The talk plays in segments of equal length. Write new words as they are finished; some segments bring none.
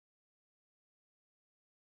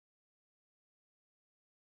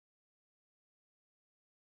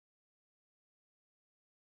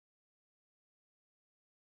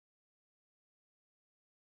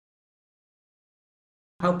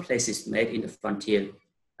how place is made in the frontier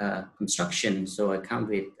construction. So I come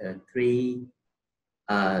with three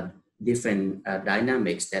different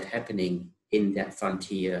dynamics that happening in that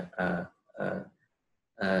frontier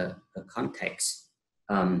context.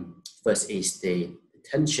 First is the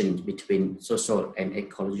tension between social and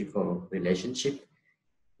ecological relationship,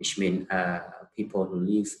 which means people who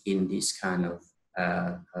live in this kind of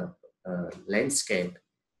landscape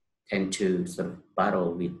tend to sort of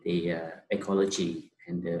battle with the ecology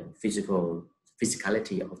and the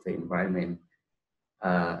physicality of the environment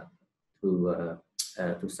to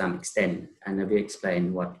some extent, and I will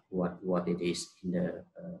explain what it is in the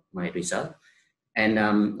my result. And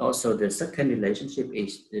also the second relationship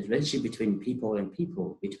is the relationship between people and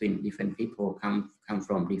people, between different people come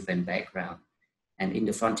from different background. And in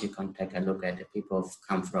the frontier context, I look at the people who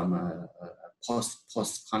come from a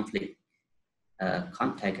post-conflict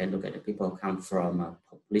context. I look at the people who come from a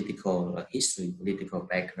political history, political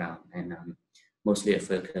background, and mostly I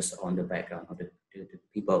focus on the background of the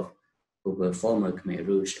people who were former Khmer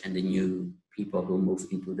Rouge and the new people who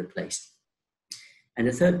moved into the place. And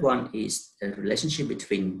the third one is the relationship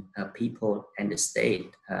between people and the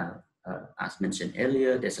state. As mentioned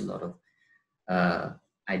earlier, there's a lot of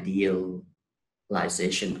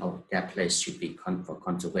idealization of that place should be for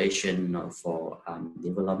conservation or for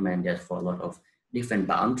development. Therefore, a lot of different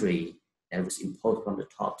boundary that was imposed from the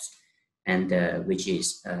tops, and which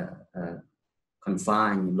is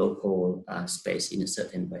confine local space in a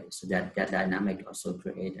certain way. So that dynamic also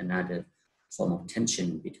create another form of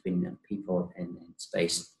tension between people and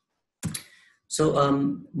space. So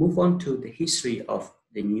move on to the history of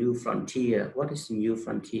the new frontier. What does the new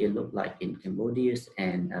frontier look like in Cambodia,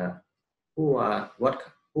 and who are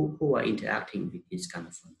interacting with this kind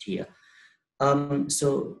of frontier?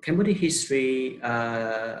 So Cambodia history,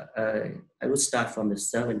 I would start from the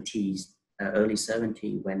 70s, early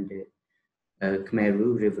 70s, when the Khmer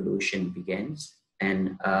Rouge revolution begins.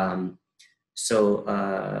 And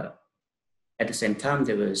at the same time,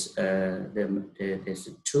 there was there's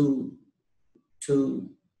two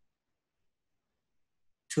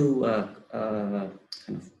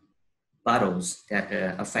kind of battles that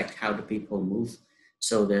affect how the people move.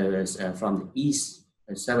 So there was from the east,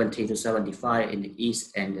 70 to 75 in the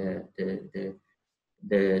east, and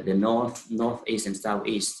the northeast and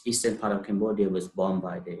southeast, eastern part of Cambodia was bombed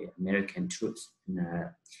by the American troops,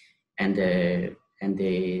 and the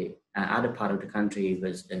other part of the country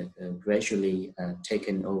was gradually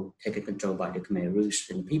taken control by the Khmer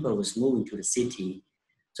Rouge, and people was moving to the city,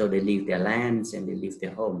 so they leave their lands and they leave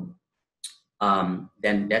their home.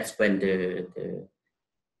 Then that's when the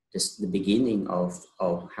beginning of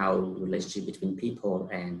how relationship between people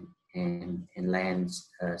and lands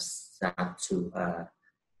start to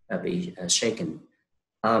be shaken.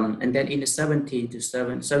 And then in the 75 to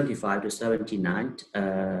 79,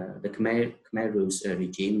 the Khmer Rouge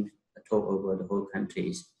regime took over the whole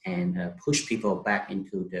countries and pushed people back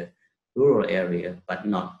into the rural area, but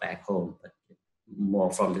not back home, but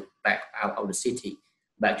more from the back out of the city,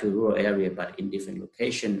 back to the rural area, but in different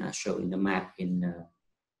locations as shown in the map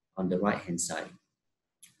on the right-hand side.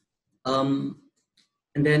 And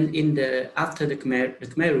then after the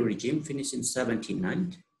Khmer Rouge regime finished in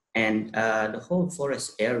 79, and the whole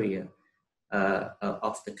forest area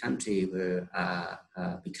of the country will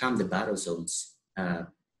become the battle zones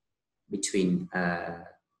between the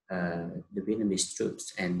Vietnamese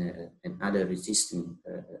troops and other resistant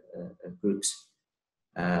groups.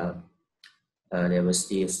 There was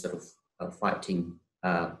still sort of fighting,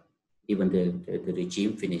 even the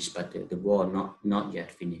regime finished, but the war not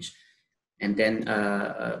yet finished. And then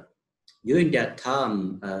during that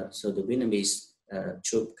time, so the Vietnamese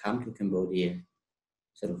troops come to Cambodia,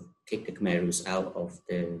 sort of kick the Khmer Rouge out of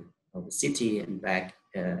the city and back,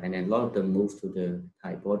 and then a lot of them moved to the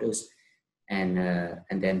Thai borders, and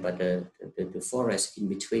then but the forest in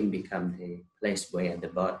between become the place where the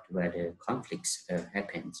conflicts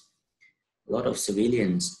happens. A lot of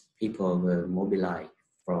civilians people were mobilized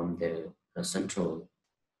from the central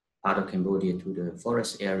part of Cambodia to the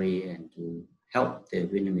forest area and to help the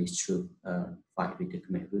Vietnamese troops fight with the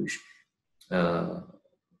Khmer Rouge.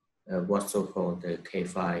 What's so-called the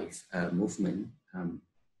K5 movement.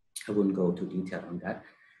 I wouldn't go into detail on that.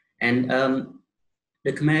 And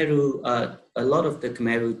the Khmer Rouge, a lot of the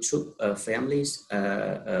Khmer Rouge troop families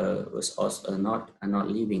was also not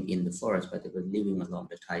living in the forest, but they were living along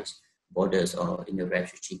the Thai borders or in the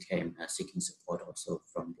refugee camp, seeking support also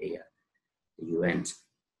from the UN.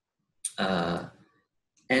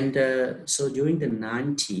 So during the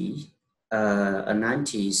 90s,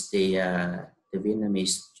 the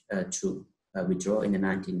Vietnamese troop withdraw in the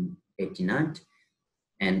 1989,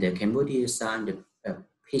 And Cambodia signed a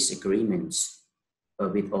peace agreements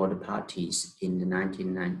with all the parties in the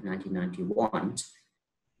 1991.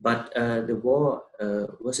 But the war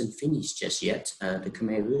wasn't finished just yet. The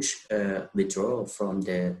Khmer Rouge withdrew from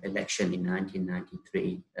the election in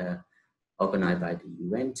 1993, organized by the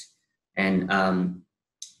UN. And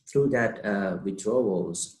through that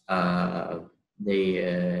withdrawals,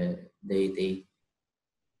 they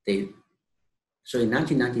so in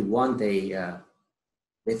 1991 they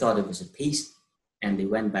thought it was a peace, and they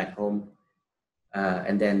went back home.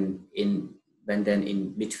 And then in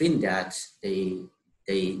between that, they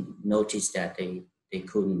noticed that they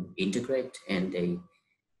couldn't integrate, and they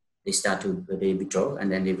withdraw,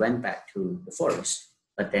 and then they went back to the forest.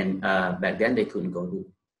 But then back then they couldn't go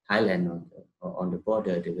to Thailand on the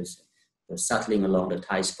border. They was settling along the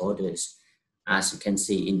Thai borders, as you can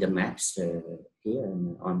see in the maps here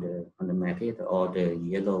on the map here, all the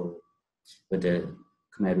yellow with the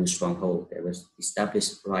Khmer Rouge stronghold that was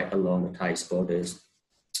established right along the Thai borders,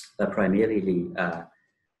 but primarily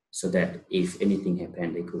so that if anything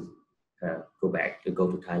happened, they could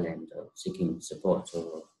go to Thailand seeking support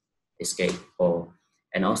or escape.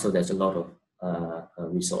 And also there's a lot of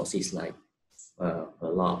resources like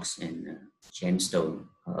logs and gemstone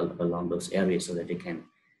along those areas, so that they can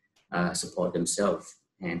support themselves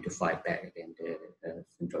and to fight back against the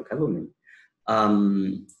central government.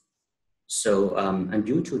 And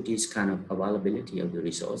due to this kind of availability of the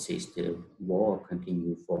resources, the war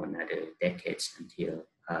continued for another decades until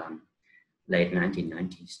late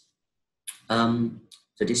 1990s.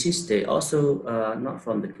 So this is also not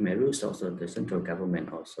from the Khmer Rouge, also the central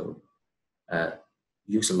government also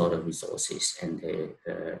use a lot of resources, and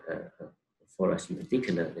for us in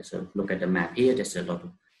particular, look at the map here, there's a lot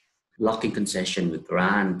of logging concession with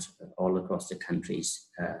grant all across the countries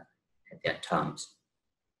at that times.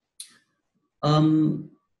 From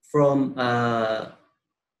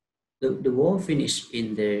the war finished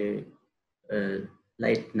in the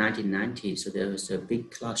late 1990s, so there was a big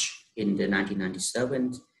clash in the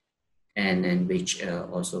 1997, and which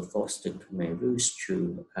also forced the Khmer Rouge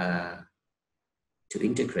to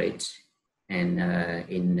integrate, and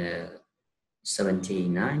in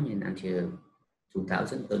 79 and until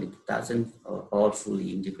 2000, early 2000, all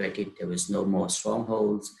fully integrated. There was no more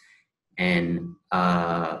strongholds, and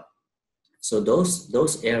so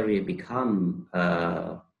those areas become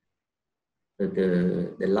the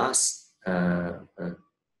last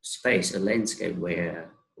space, a landscape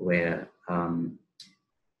where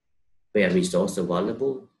resources are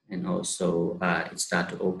available, and also it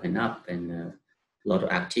started to open up, and a lot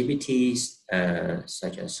of activities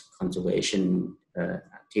such as conservation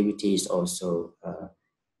activities also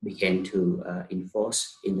began to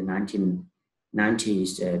enforce. In the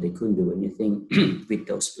 1990s, they couldn't do anything with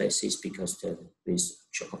those places because they were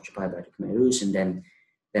occupied by the Khmer Rouge, and then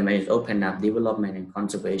when it opened up, development and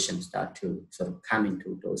conservation start to sort of come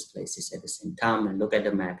into those places at the same time. And look at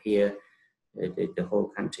the map here, the whole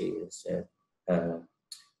country is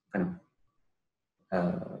kind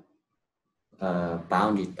of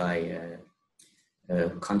bounded by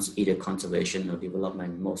either conservation or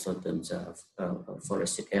development. Most of them are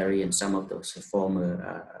forested area, and some of those are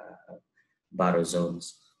former battle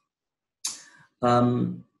zones.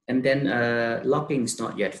 And then logging is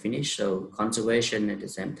not yet finished, so conservation at the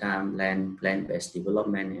same time, land-based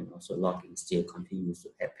development, and also logging still continues to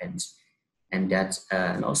happen. And that's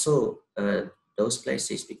and also those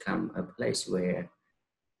places become a place where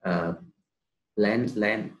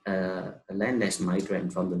landless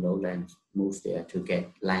migrant from the lowlands moved there to get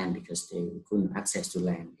land because they couldn't access to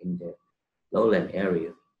land in the lowland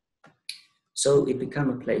area. So it became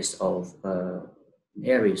a place of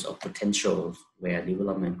areas of potential where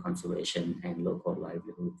development, conservation, and local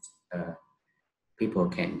livelihoods, people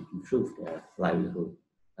can improve their livelihood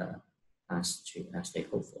as they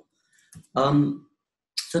hope for.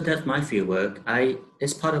 So that's my field work.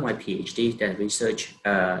 As part of my PhD, that research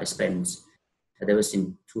I spent, that was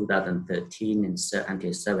in 2013 and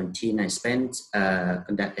until 17, I spent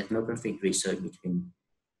conduct ethnographic research between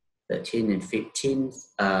 13 and 15.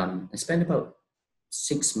 I spent about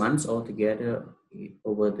 6 months altogether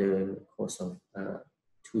over the course of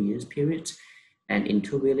 2 years period, and in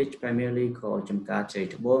 2 villages primarily called Jamkate,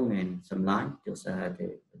 Tabong, and Samlai. Those are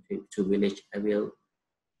the 2 villages I will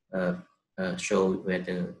show where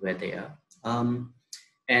they are.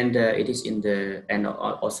 And it is in the, and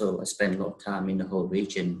also I spent a lot of time in the whole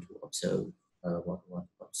region to observe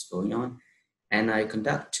what's going on. And I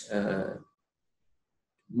conduct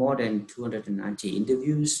more than 290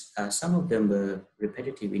 interviews. Some of them were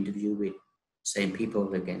repetitive interview with same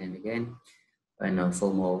people again and again.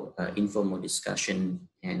 formal, informal discussion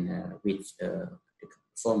and with the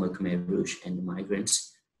former Khmer Rouge and the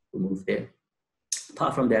migrants who moved there.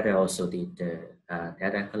 Apart from that, I also did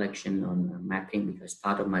data collection on mapping, because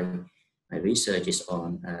part of my research is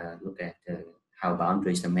on look at how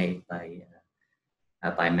boundaries are made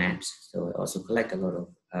by maps. So I also collect a lot of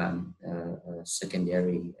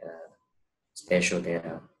secondary spatial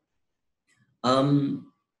data.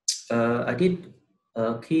 I did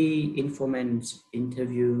a key informant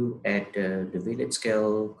interview at the village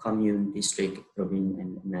scale, commune, district, province,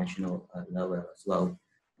 and national level as well,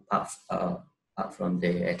 apart from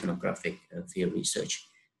the ethnographic field research.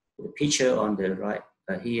 The picture on the right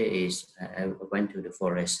here is I went to the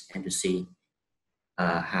forest and to see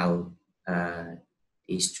how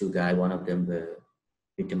these two guys, one of them were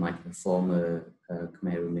pretty much former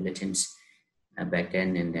Khmer militants back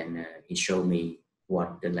then, and then he showed me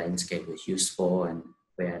what the landscape was used for and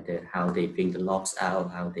how they bring the logs out,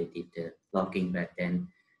 how they did the logging back then.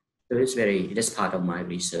 So that's part of my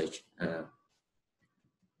research.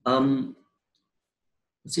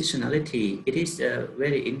 Positionality, it is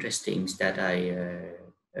very interesting that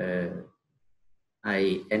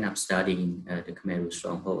I end up studying the Khmer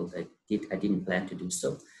stronghold. I didn't plan to do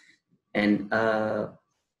so, and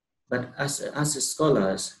but as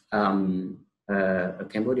scholars,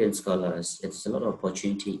 Cambodian scholars, it's a lot of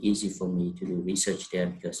opportunity, easy for me to do research there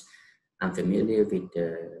because I'm familiar with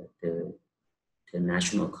the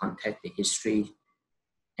national context, the history,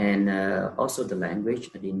 and also the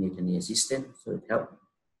language. I didn't need any assistant, so it helped.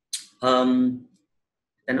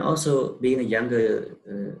 And also being a younger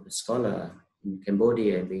scholar in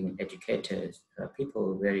Cambodia, being educated,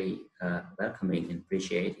 people very welcoming and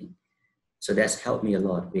appreciating. So that's helped me a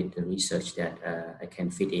lot with the research that I can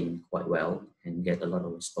fit in quite well and get a lot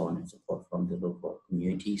of response and support from the local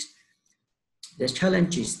communities. There's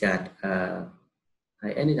challenges that I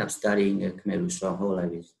ended up studying Khmer Rouge stronghold. I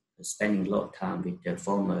was spending a lot of time with the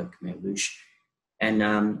former Khmer Rouge, and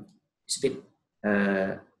it's a bit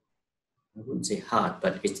I wouldn't say hard,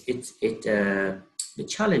 but it's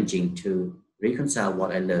challenging to reconcile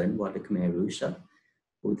what I learned, what the Khmer Rouge are,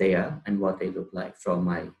 who they are, and what they look like from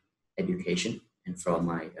my education and from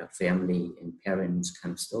my family and parents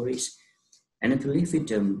kind of stories. And to live with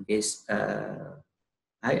them is,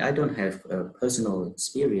 I don't have a personal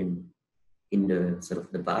experience in the sort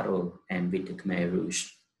of the battle and with the Khmer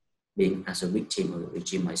Rouge, being as a victim of the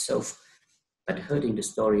regime myself, but hearing the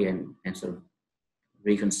story and sort of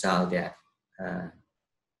reconcile that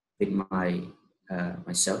with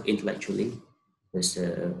myself intellectually was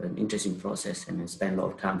an interesting process, and I spent a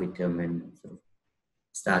lot of time with them and sort of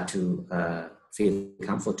start to feel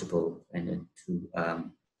comfortable and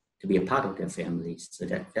to be a part of their families. So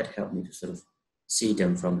that helped me to sort of see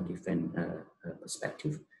them from a different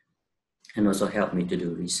perspective, and also helped me to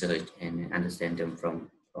do research and understand them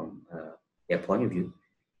from their point of view.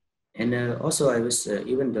 And also I was,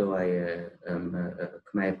 even though I am a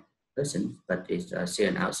Khmer person, but it's still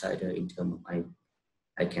an outsider in terms of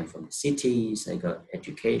I came from the cities, I got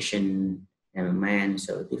education, I'm a man,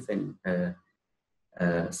 so different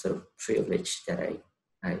sort of privilege that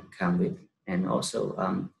I come with. And also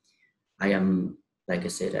I am, like I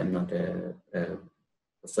said, I'm not a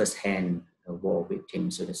first-hand war victim,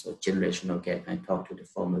 so there's a generational gap. I talked to the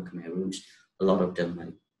former Khmer Rouge, a lot of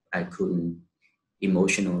them I couldn't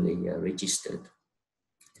emotionally registered.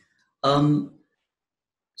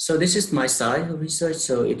 So this is my side of research.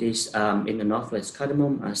 So it is in the Northwest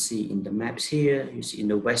Cardamom. I see in the maps here, you see in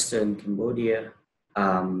the Western Cambodia,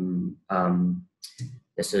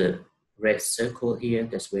 there's a red circle here.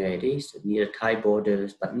 That's where it is, near the Thai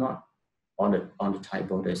borders, but not on the Thai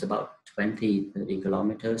border. It's about 20-30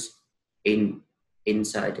 kilometers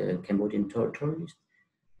inside the Cambodian territories.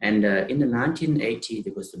 And in the 1980s,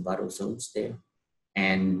 there was the battle zones there.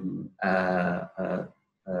 And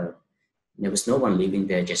there was no one living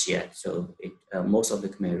there just yet. So most of the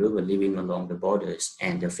Khmer Rouge were living along the borders,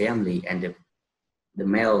 and the family and the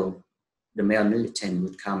male militant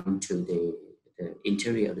would come to the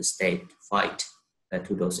interior of the state to fight,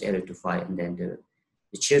 to those areas to fight. And then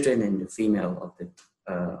the children and the female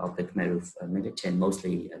of the Khmer Rouge militant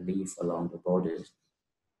mostly live along the borders.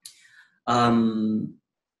 And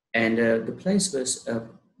the place was,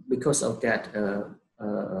 because of that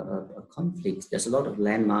conflict, there's a lot of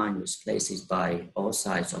landmines places by all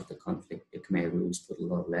sides of the conflict. The Khmer Rouge put a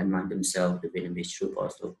lot of landmines themselves. The Vietnamese troops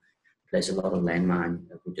also placed a lot of landmines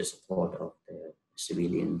with the support of the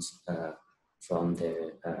civilians from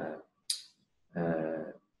the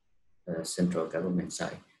central government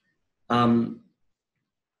side.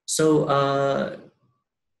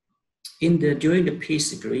 During the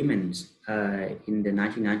peace agreements, in the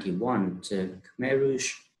 1991, the Khmer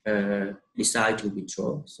Rouge decided to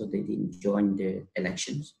withdraw, so they didn't join the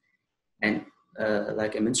elections. And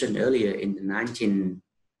like I mentioned earlier, in the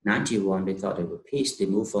 1991, they thought they were peace. They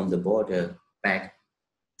moved from the border back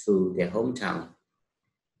to their hometown,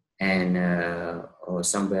 and or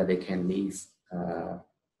somewhere they can live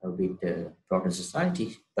with the broader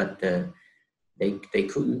society. But they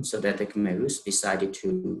couldn't, so that the Khmer Rouge decided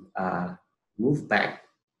to move back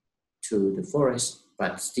to the forest,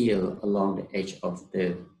 but still along the edge of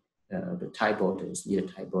the Thai borders, near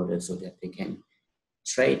Thai borders, so that they can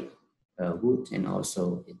trade wood and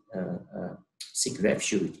also seek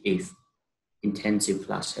refuge if intensive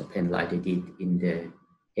floods happen like they did in the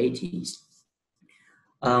 80s.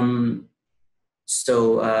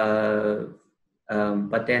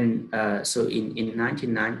 But then, so in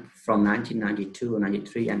 1990, from 1992 or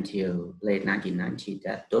 93 until late 1990,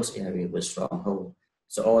 those areas were stronghold.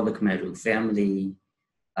 So all the Khmer Rouge family,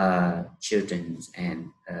 children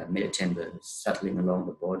and militant were settling along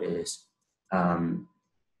the borders,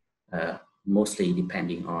 mostly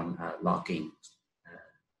depending on logging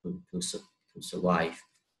to survive.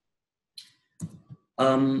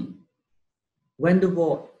 When the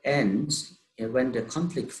war ends, and when the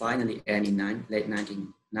conflict finally ends in late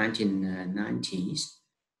 1990s,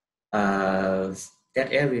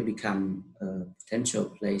 that area became a potential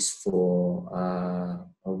place for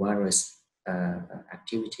a various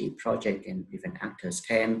activity, project, and different actors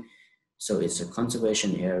came. So it's a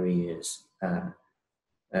conservation areas,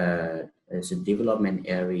 it's a development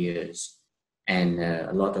areas, and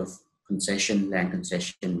a lot of land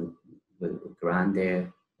concession will grant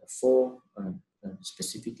there for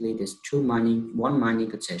specifically there's one mining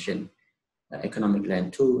concession, economic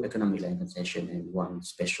land, 2 economic land concession, and 1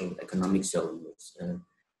 special economic zone was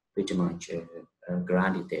pretty much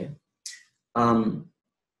granted there.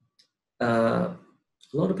 A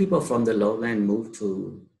lot of people from the lowland moved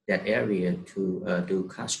to that area to do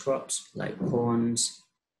cash crops like corns,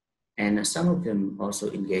 and some of them also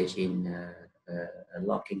engage in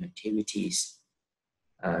logging activities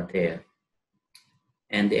there.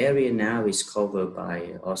 And the area now is covered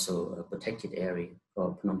by also a protected area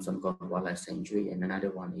called Phnom Wildlife Sanctuary, and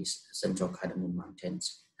another one is Central Cardamom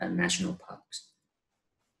Mountains and National Parks.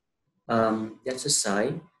 That's a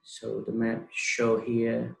side. So the map show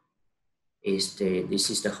here is this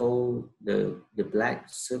is the whole, the black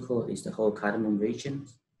circle is the whole Cardamom region,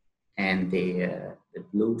 and the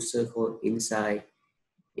blue circle inside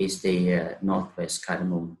is the Northwest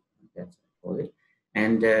Cardamom, that's what I call it.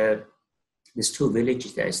 And there's 2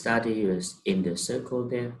 villages that I studied is in the circle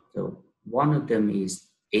there. So one of them is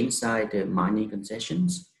inside the mining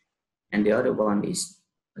concessions, and the other one is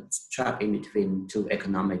trapped in between 2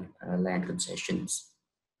 economic land concessions.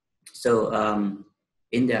 So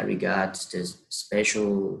in that regard, there's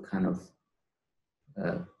special kind of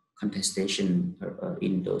contestation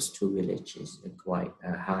in those 2 villages quite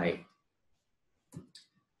high.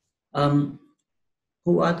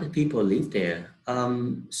 Who are the people live there?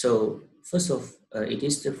 So first of, it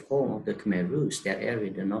is the home of the Khmer Rouge, that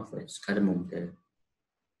area, the Northwest Cardamom there.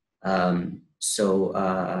 So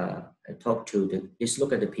I talked to just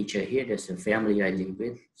look at the picture here. There's a family I live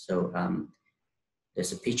with. So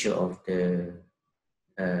there's a picture of the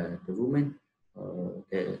woman,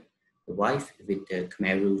 the wife with the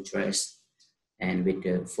Khmer Rouge dress, and with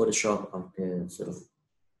the Photoshop of the sort of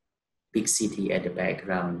big city at the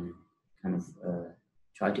background, kind of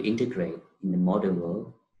try to integrate in the modern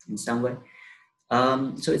world in some way.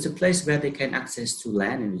 So it's a place where they can access to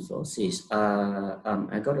land and resources.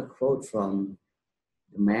 I got a quote from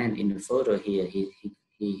the man in the photo here.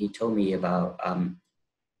 He told me about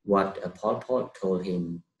what Pol Pot told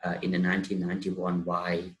him in the 1991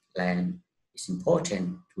 why land is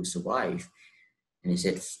important to survive. And he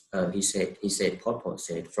said, Pol Pot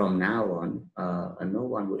said, from now on, no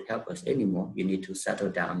one would help us anymore. You need to settle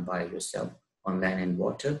down by yourself on land and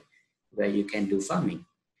water, where you can do farming.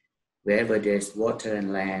 Wherever there's water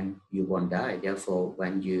and land, you won't die. Therefore,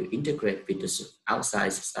 when you integrate with the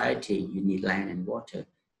outside society, you need land and water.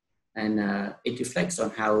 And it reflects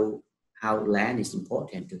on how land is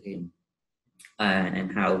important to him,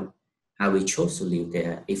 and how he chose to live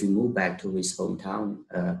there. If he moved back to his hometown,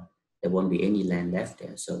 there won't be any land left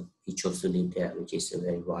there. So he chose to live there, which is a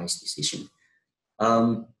very wise decision.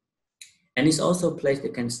 And it's also a place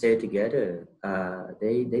that can stay together.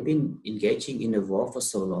 They've been engaging in the war for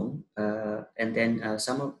so long. And then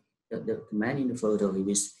some of the man in the photo,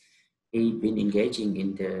 he'd been engaging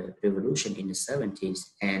in the revolution in the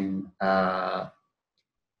 70s. And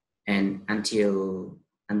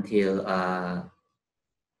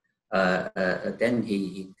then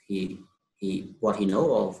he what he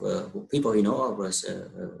know of, people he know of was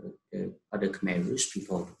other Khmer Rouge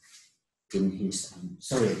people in his,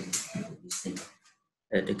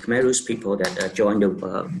 the Khmer Rouge people that joined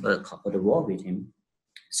the war with him.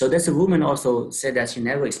 So that's a woman also said that she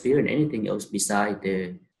never experienced anything else beside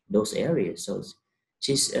those areas. So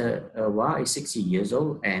she's wife is 60 years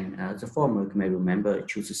old, and as a former Khmer Rouge member,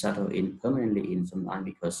 chose to settle in permanently in Phnom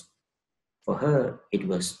because for her it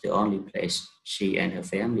was the only place she and her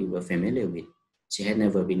family were familiar with. She had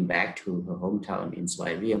never been back to her hometown in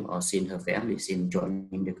Svay Riam or seen her family since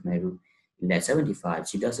joining the Khmer Rouge in 1975.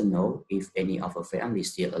 She doesn't know if any of her family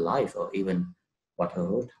is still alive or even what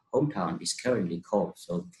her hometown is currently called.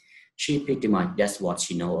 So she pretty much, that's what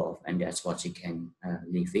she knows of, and that's what she can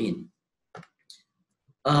live in.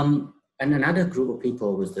 And another group of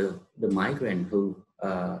people was the migrant who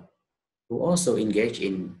also engaged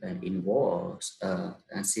in wars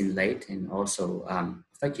since late, and also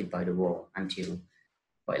affected by the war until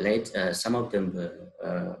quite late. Some of them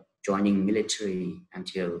were joining military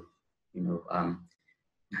until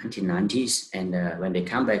 1990s, and when they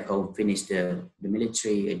come back home, finish the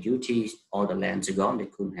military duties, all the lands are gone, they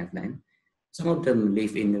couldn't have land. Some of them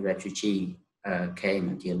live in the refugee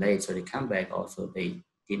camp until late, so they come back also, they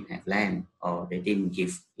didn't have land, or they didn't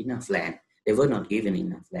give enough land. They were not given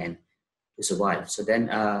enough land to survive. So then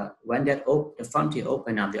when the frontier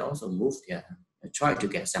opened up, they also moved there, tried to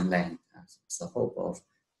get some land. It's the hope of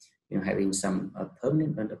having some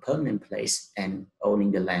permanent place and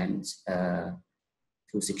owning the lands to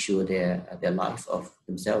secure their life of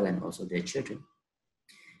themselves and also their children.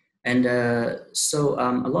 And so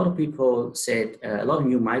a lot of people said, a lot of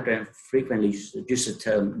new migrants frequently use the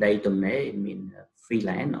term they domne, mean free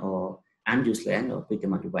land or unused land or pretty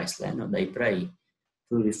much wasteland, or they pray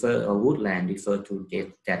to refer, or woodland refer to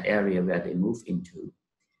that area where they move into.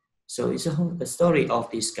 So it's a story of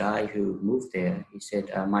this guy who moved there. He said,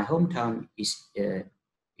 my hometown is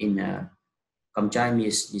in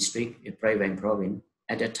Kamchai district, Prey province.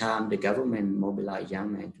 At that time, the government mobilized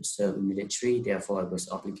young men to serve in military, therefore I was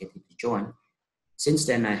obligated to join. Since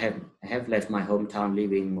then, I have left my hometown,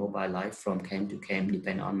 living mobile life from camp to camp,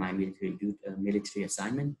 depending on my military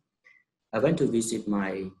assignment. I went to visit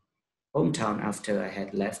my hometown after I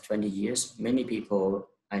had left 20 years. Many people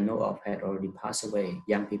I know of had already passed away.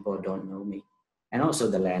 Young people don't know me. And also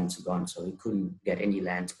the land's gone, so he couldn't get any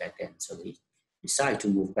land back then. So he decided to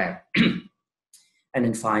move back and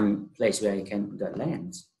then find a place where he can get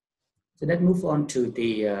lands. So that move on to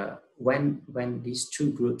the, when these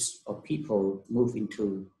two groups of people move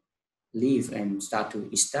into live and start to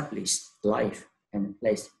establish life and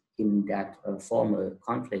place in that former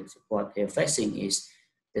conflict, what they're facing is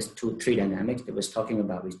there's three dynamics that I was talking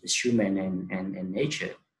about, with the human and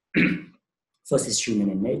nature. First is human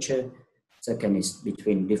and nature. Second is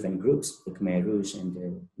between different groups, the Khmer Rouge and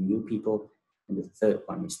the new people. And the third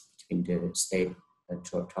one is between the state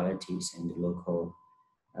authorities and the local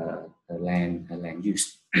land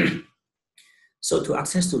use. So to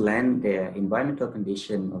access to land, the environmental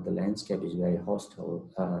condition of the landscape is very hostile.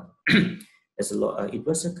 There's a lot. It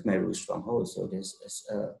was a Khmer Rouge stronghold, so there's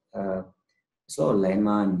a lot of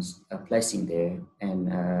landmines placing there, and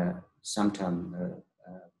sometimes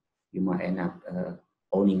you might end up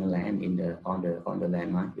owning land on the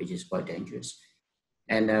landmine, which is quite dangerous.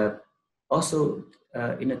 And also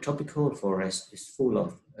in a tropical forest, it's full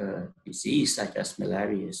of disease such as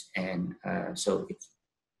malaria, and so it's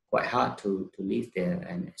quite hard to live there,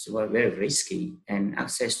 and it's very risky. And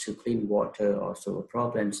access to clean water also a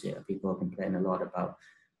problem. Yeah, people complain a lot about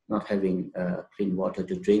not having clean water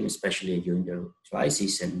to drink, especially during the dry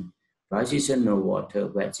season. Dry season, no water.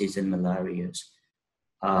 Wet season, malaria.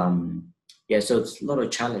 Yeah, so it's a lot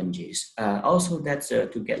of challenges. Also, that's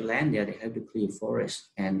to get land there, they have to clear forest,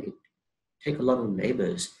 and it takes a lot of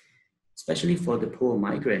labors, especially for the poor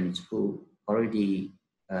migrants who already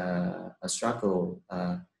struggle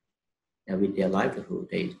with their livelihood.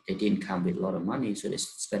 They didn't come with a lot of money, so they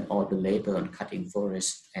spend all the labor on cutting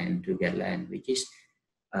forests and to get land, which is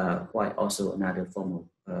quite also another form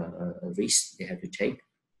of risk they have to take.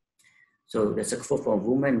 So that's a quote from a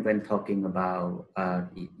woman when talking about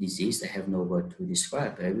the disease. I have no word to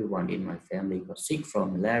describe. Everyone in my family got sick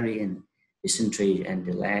from malaria and dysentery, and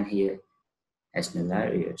the land here has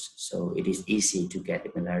malaria, so it is easy to get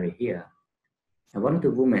the malaria here. And one of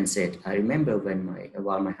the women said, I remember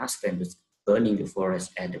while my husband was burning the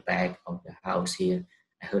forest at the back of the house here,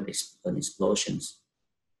 I heard explosions.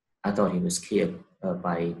 I thought he was killed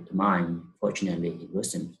by the mine. Fortunately, it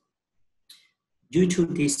wasn't. Due to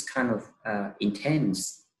this kind of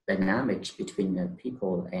intense dynamics between the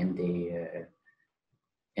people and the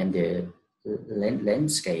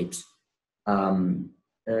landscapes,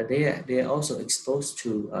 they are also exposed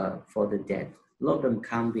to for the debt. A lot of them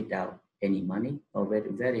come without any money or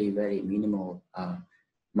very minimal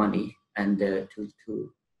money, and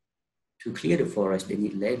to clear the forest they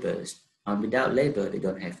need laborers. Without labor they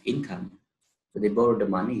don't have income, so they borrow the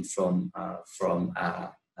money from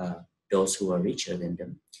those who are richer than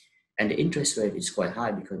them, and the interest rate is quite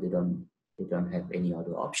high because they don't have any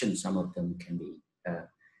other options. Some of them can be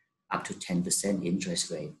up to 10%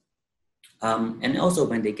 interest rate. And also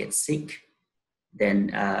when they get sick, then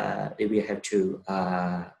they will have to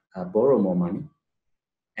borrow more money,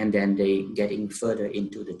 and then they getting further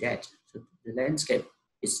into the debt. So the landscape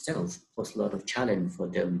itself was a lot of challenge for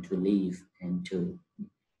them to live and to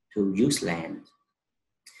use land.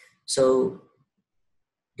 So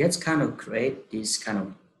that's kind of create this kind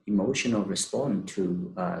of emotional response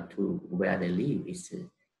to where they live. It's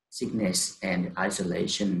sickness and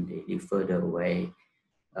isolation. They further away,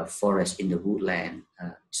 forest in the woodland.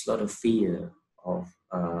 It's a lot of fear of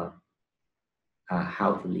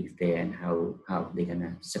how to live there and how they're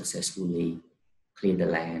gonna successfully clear the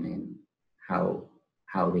land, and how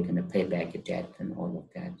they're gonna pay back the debt and all of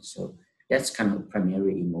that. So that's kind of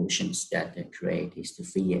primary emotions that they create, is the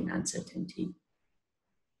fear and uncertainty.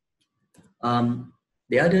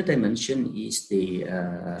 The other dimension is the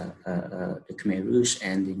Khmer Rouge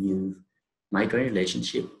and the new migrant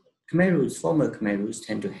relationship. Former Khmer Rouge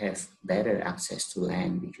tend to have better access to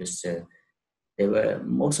land because they were,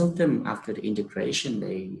 most of them after the integration,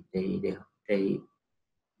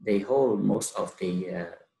 they hold most of the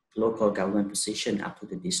local government position up to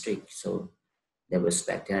the district. So there was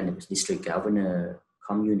back then, there was district governor,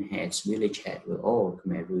 commune heads, village heads were all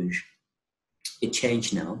Khmer Rouge. It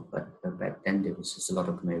changed now, but back then there was just a lot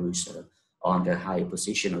of Khmer Rouge on the high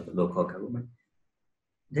position of the local government.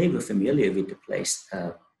 They were familiar with the place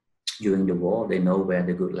during the war. They know where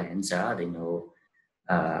the good lands are. They know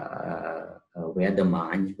where the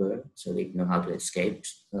mines were, so they know how to escape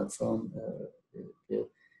from the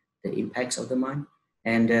impacts of the mine.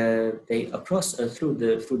 And they across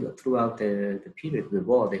throughout the period of the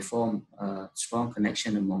war, they form a strong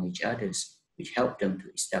connection among each others, which helped them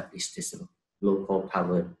to establish this local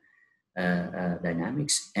power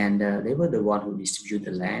dynamics. And they were the one who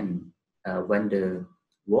distributed the land when the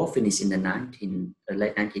war finished in the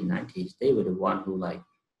late 1990s. They were the one who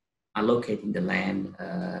allocating the land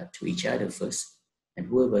to each other first, and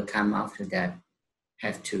whoever come after that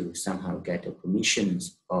have to somehow get the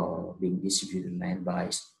permissions or being distributed land by.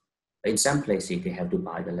 In some places, they have to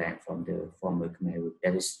buy the land from the former Khmer.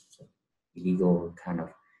 That is illegal kind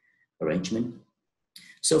of arrangement.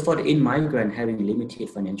 So for the in-migrant having limited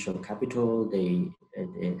financial capital, they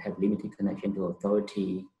have limited connection to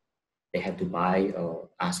authority. They have to buy or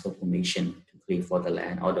ask for permission to clear for the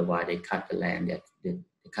land. Otherwise, they cut the land, they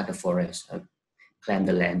cut the forest, claim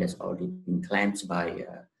the land that's already been claimed by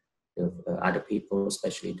the other people,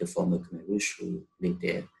 especially the former Khmer Rouge who live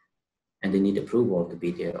there. And they need approval to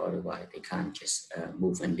be there, otherwise they can't just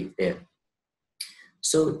move and live there.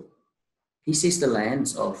 So this is the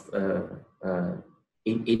lands of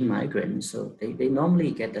in-migrants. So they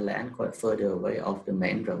normally get the land quite further away off the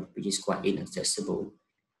main road, which is quite inaccessible.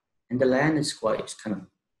 And the land is quite kind of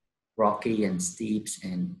rocky and steep,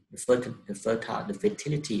 and the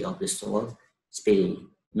fertility of the soil is really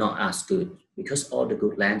not as good, because all the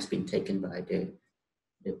good land's been taken by the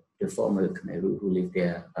former Khmer who live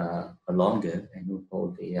there longer and who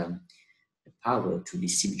hold the power to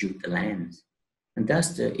distribute the land. And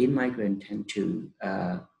thus the in-migrant tend to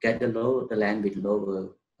get the land with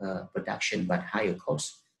lower production but higher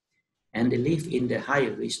cost. And they live in the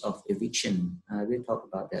higher risk of eviction. We'll talk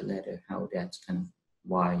about that later, how that's kind of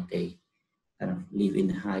why they kind of live in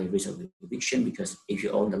high risk of eviction, because if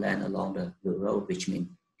you own the land along the road, which means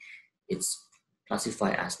it's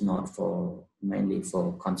classified as not for, mainly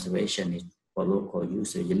for conservation, it's for local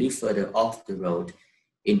use. You live further off the road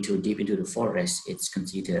deep into the forest, it's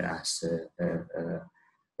considered as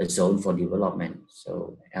a zone for development,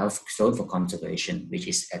 so a zone for conservation, which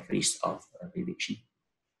is at risk of eviction.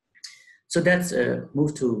 So that's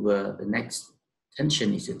move to the next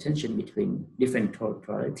tension, is the tension between different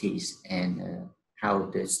territorialities and how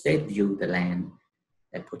the state view the land,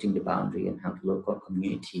 putting the boundary, and how the local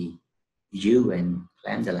community view and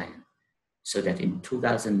plan the land. So that in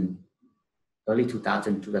early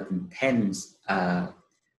 2010s,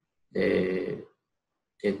 the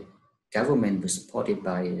government was supported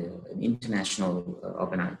by an international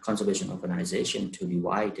conservation organization to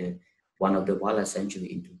divide one of the wildlife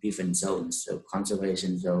sanctuary into different zones. So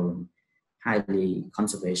conservation zone, highly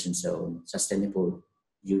conservation zone, sustainable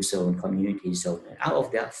use zone, community zone. And out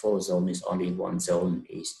of that 4 zones, only one zone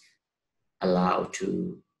is allow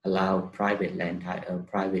private land,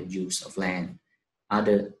 private use of land.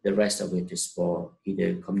 The rest of it is for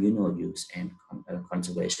either communal use and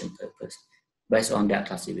conservation purpose. Based on that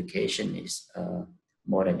classification, is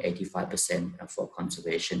more than 85% for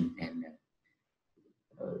conservation and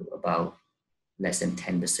about less than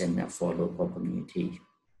 10% for local community.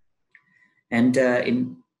 And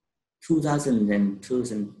in 2000 and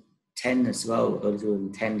 2010 as well, early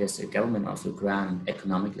 2010, the government also grant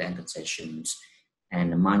economic land concessions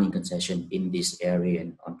and mining concession in this area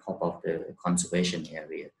and on top of the conservation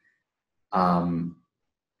area. And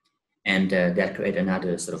that create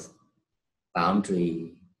another sort of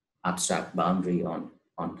boundary, abstract boundary on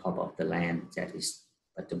top of the land that is,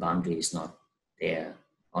 but the boundary is not there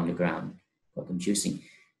on the ground, for confusing.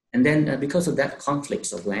 And then because of that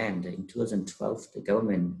conflicts of land, in 2012, the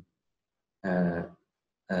government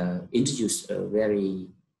introduced a very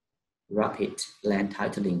rapid land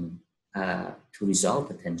titling to resolve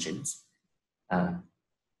the tensions.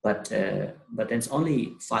 But then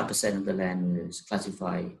only 5% of the land is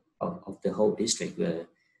classified of the whole district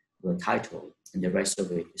were titled, and the rest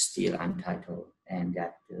of it is still untitled, and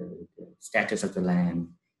that the status of the land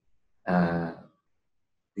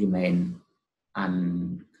remain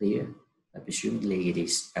unclear. Presumably it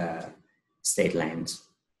is state lands.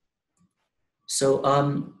 So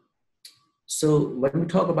when we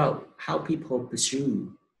talk about how people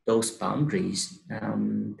pursue those boundaries,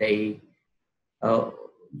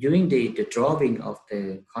 during the drawing of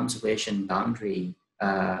the conservation boundary,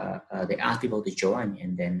 they asked people to join,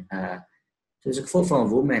 and then there's a quote from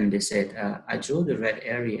a woman. They said, "I drew the red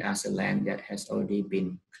area as a land that has already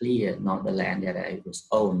been cleared, not the land that was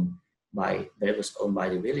owned by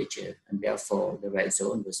the villager, and therefore the red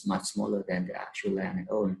zone was much smaller than the actual land I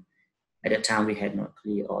owned. At that time, we had not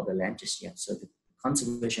cleared all the land just yet. So the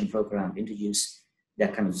conservation program introduced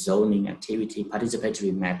that kind of zoning activity,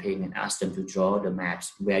 participatory mapping, and asked them to draw the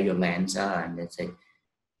maps where your lands are. And they say,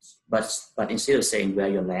 but instead of saying where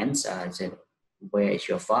your lands are, I said, where is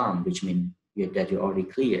your farm, which means that you're already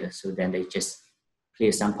clear. So then they just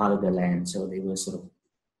clear some part of the land. So they were sort of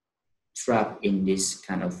trapped in this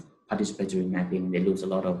kind of participatory mapping. They lose a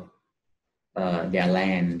lot of their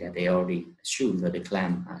land that they already assumed that they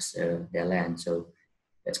claim as their land. So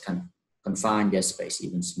that's kind of confined their space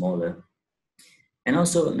even smaller. And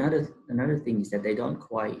also another thing is that they don't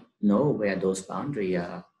quite know where those boundaries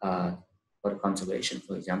are for conservation.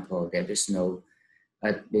 For example, there is no,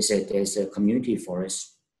 they said there's a community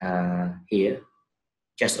forest here,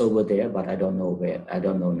 just over there, but I don't know where. I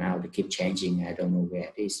don't know now. They keep changing. I don't know where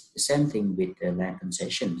it is. The same thing with the land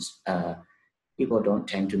concessions. People don't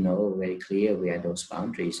tend to know very clear where those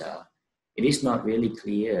boundaries are. It is not really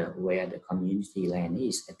clear where the community land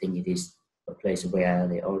is. I think it is a place where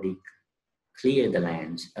they already clear the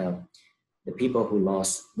land. The people who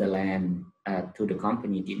lost the land to the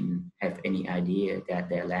company didn't have any idea that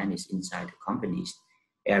their land is inside the company's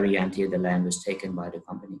area until the land was taken by the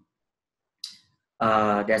company.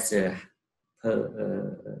 That's a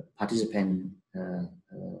participant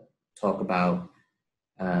talk about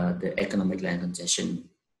the economic land concession.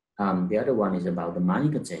 The other one is about the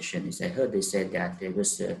mining concession. Is I heard they said that there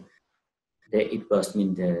was the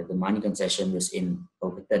mining concession was in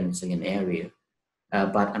Oakton, second area,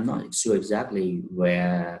 but I'm not sure exactly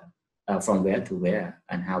where, from where to where,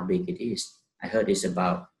 and how big it is. I heard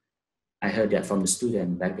that from the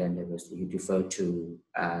student back then. You refer to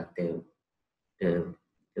the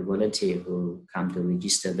volunteer who come to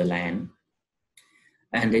register the land,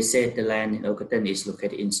 and they said the land in Oakton is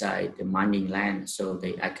located inside the mining land, so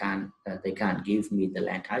they can't give me the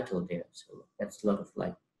land title there. So that's a lot of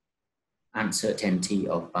like uncertainty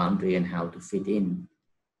of boundary and how to fit in.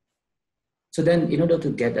 So then, in order to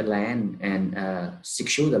get the land and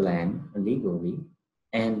secure the land legally,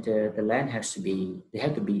 and the land they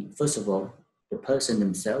have to be, first of all, the person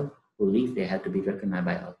themselves who live there have to be recognized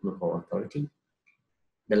by a local authority.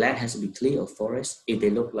 The land has to be clear of forest. If they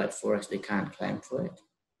look like forest, they can't claim for it.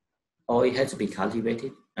 Or it has to be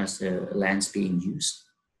cultivated as the land's being used,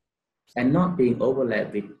 and not being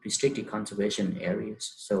overlapped with restricted conservation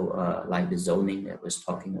areas. So like the zoning that I was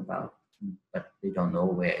talking about, but they don't know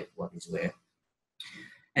what is where.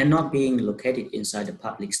 And not being located inside the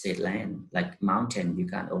public state land, like mountain. You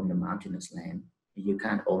can't own the mountainous land. You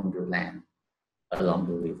can't own the land along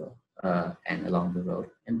the river and along the road.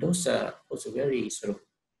 And those are also very sort of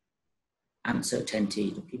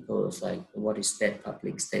uncertainty to people. It's like, what is state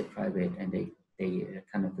public, state private, and they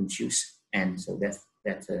kind of confused. And so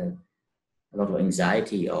that's a lot of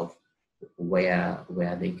anxiety of where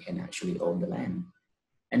they can actually own the land,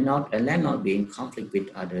 and land not being in conflict with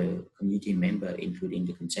other community members, including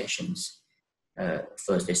the concessions.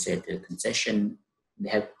 first they said the concession, they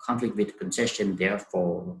have conflict with concession,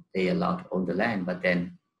 therefore they allowed to own the land. But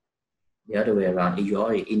then the other way around, if you're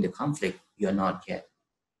already in the conflict, you're not yet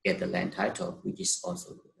get the land title, which is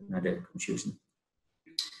also another confusion.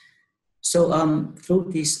 So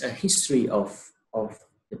through this history of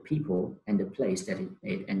the people and the place that it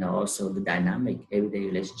made, and also the dynamic everyday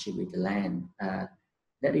relationship with the land,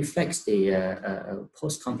 that reflects the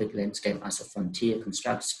post-conflict landscape as a frontier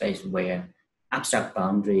construct space where abstract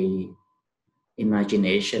boundary,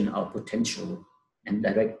 imagination or potential, and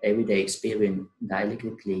direct everyday experience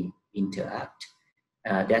dialectically interact.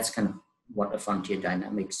 That's kind of what a frontier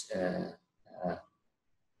dynamics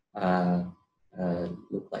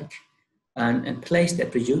look like. And a place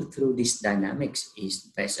that produced through these dynamics is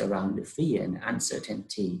based around the fear and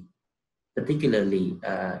uncertainty, particularly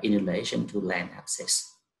in relation to land access.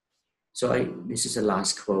 So this is the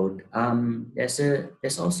last quote.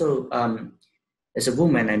 There's also there's a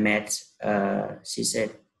woman I met. She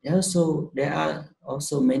said, there are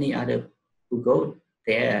also many other who go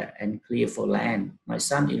there and clear for land. My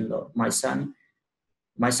son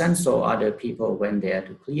saw other people went there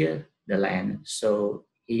to clear the land. So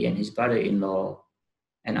he and his brother-in-law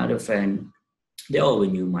and other friend, they all were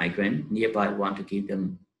new migrant nearby, want to give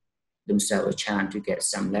themselves a chance to get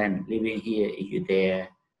some land. Living here, if you're there,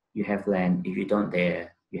 you have land. If you don't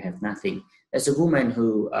there, you have nothing. There's a woman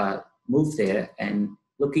who moved there and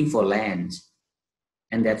looking for land.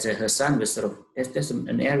 And that her son was sort of, there's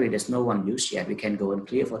an area there's no one used yet. We can go and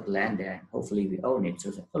clear for the land there. And hopefully we own it.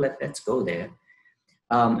 So let's go there.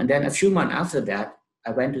 And then a few months after that,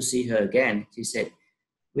 I went to see her again. She said,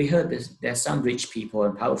 we heard there's some rich people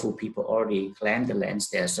and powerful people already claim the lands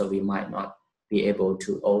there, so we might not be able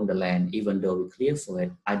to own the land, even though we clear for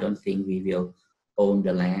it. I don't think we will own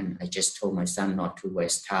the land. I just told my son not to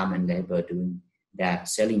waste time and labor doing that.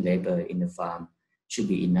 Selling labor in the farm should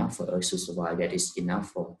be enough for us to survive. That is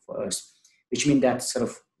enough for us. Which means that sort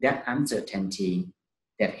of that uncertainty,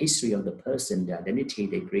 that history of the person, the identity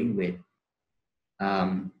they bring with,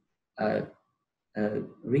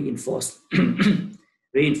 reinforce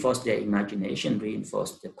their imagination,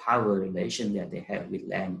 reinforce the power relation that they have with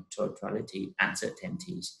land, territoriality,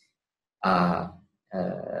 uncertainties of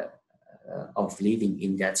living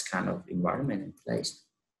in that kind of environment and place.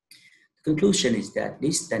 The conclusion is that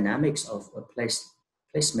these dynamics of a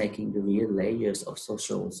placemaking, the real layers of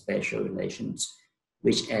social-spatial relations,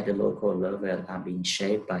 which at the local level are being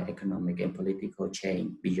shaped by economic and political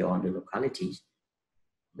change beyond the localities.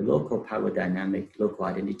 The local power dynamic, local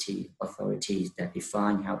identity, authorities that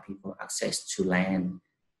define how people access to land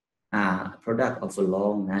are a product of a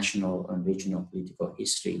long national and regional political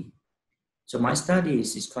history. So my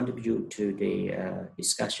studies is contribute to the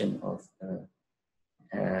discussion of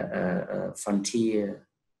frontier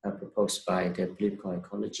proposed by the political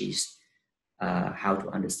ecologists, how to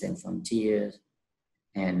understand frontiers,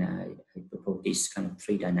 and I propose these kind of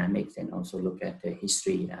three dynamics and also look at the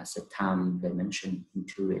history as a time dimension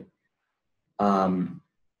into it. In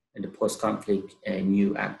the post-conflict,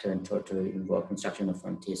 new actor and territory involved construction of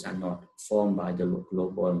frontiers are not formed by the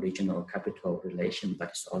global and regional capital relation, but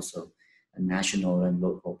it's also a national and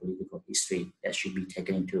local political history that should be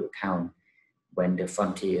taken into account when the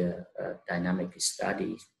frontier dynamic is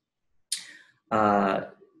studied.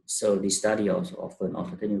 So the study also offers an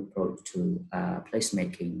alternative approach to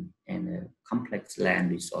placemaking and complex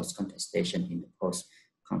land resource contestation in the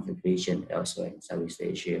post-conflict region, also in Southeast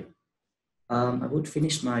Asia. I would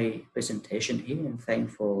finish my presentation here and thank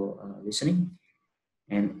for listening.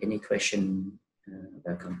 And any question,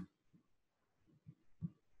 welcome.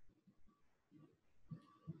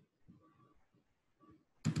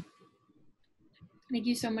 Thank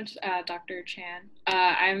you so much, Dr. Chann.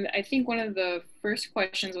 I think one of the first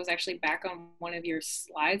questions was actually back on one of your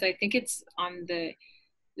slides. I think it's on the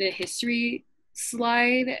history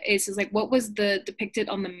slide. It says like, what was the depicted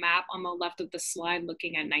on the map on the left of the slide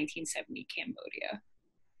looking at 1970 Cambodia?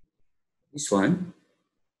 This one?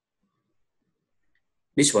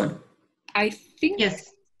 This one? I think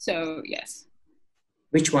yes. So, yes.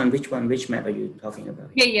 Which one? Which map are you talking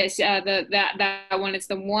about? Yeah, yes, that one. It's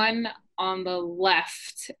the one on the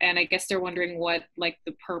left, and I guess they're wondering what, like,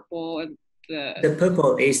 the purple and the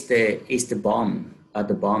purple is the bomb,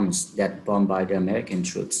 the bombs that bombed by the American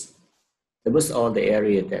troops. That was all the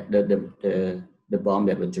area that the bomb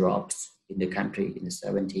that were dropped in the country in the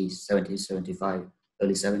 70s, 75,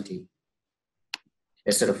 early 70s.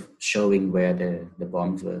 They're sort of showing where the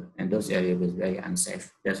bombs were, and those areas was very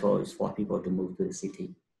unsafe. That's why it's for people to move to the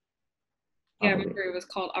city. Yeah, I remember it was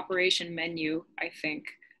called Operation Menu, I think.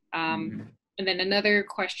 And then another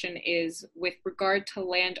question is, with regard to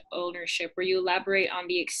land ownership, will you elaborate on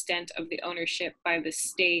the extent of the ownership by the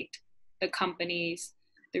state, the companies,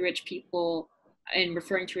 the rich people, and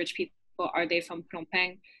referring to rich people, are they from Phnom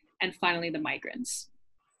Penh? And finally, the migrants.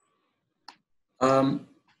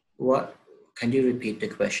 What, can you repeat the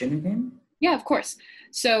question again? Yeah, of course.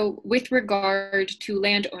 So with regard to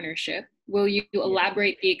land ownership, will you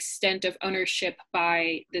elaborate the extent of ownership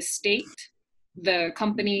by the state, the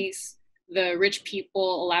companies, the rich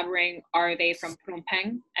people, elaborating, are they from Phnom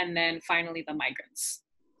Penh? And then finally, the migrants.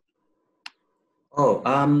 Oh,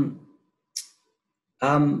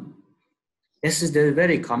 this is the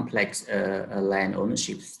very complex land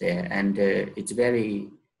ownerships there, and it's very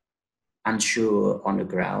unsure on the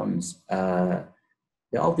grounds.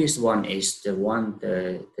 The obvious one is the one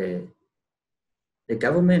the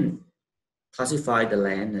government classified the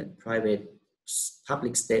land private,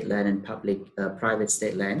 public state land, and private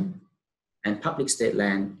state land. And public state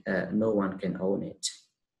land, no one can own it.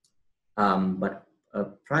 But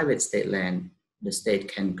private state land, the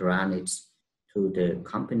state can grant it to the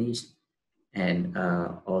companies, and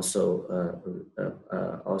also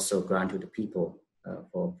grant to the people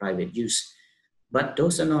for private use. But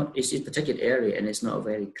those are not, it's a protected area, and it's not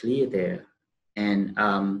very clear there. And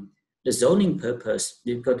the zoning purpose,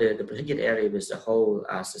 because the protected area is a whole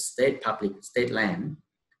as a public state land,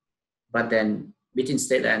 but then between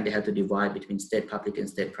state land, they have to divide between state public and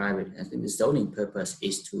state private. I think the zoning purpose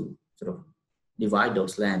is to sort of divide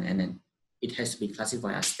those land, and then it has to be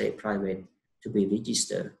classified as state private to be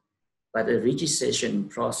registered. But the registration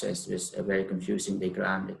process is very confusing. They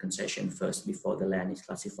grant the concession first before the land is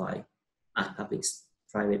classified as public,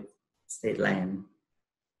 private, state land.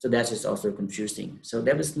 So that is also confusing. So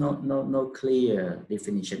there was no clear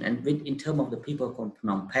definition. And in terms of the people from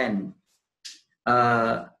Phnom Penh,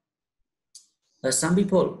 some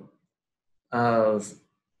people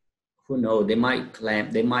who know, they might claim,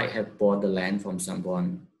 they might have bought the land from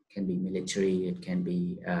someone. It can be military, it can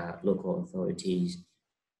be local authorities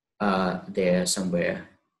there somewhere.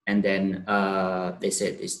 And then they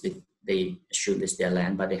said they assume it's their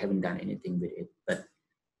land, but they haven't done anything with it.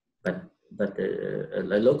 But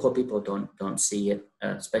the local people don't see it,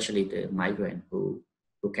 especially the migrant who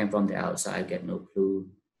came from the outside, get no clue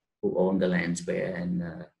who own the lands where,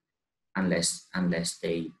 and unless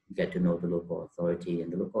they get to know the local authority,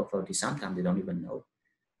 and the local authority sometimes they don't even know.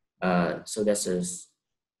 So there's a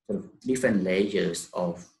sort of different layers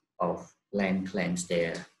of land claims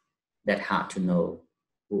there that hard to know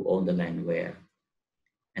who own the land where,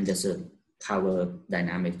 and there's a power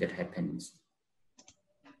dynamic that happens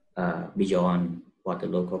beyond what the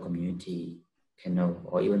local community can know,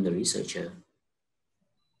 or even the researcher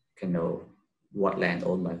can know what land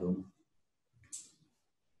owned by whom.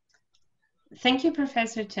 Thank you,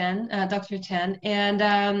 Professor Chann, Dr. Chann. And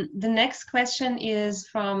the next question is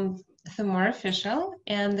from Thamar Official.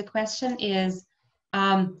 And the question is,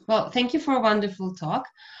 well, thank you for a wonderful talk.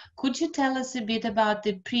 Could you tell us a bit about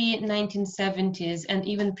the pre-1970s and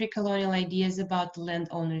even pre-colonial ideas about land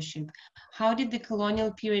ownership? How did the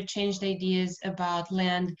colonial period change the ideas about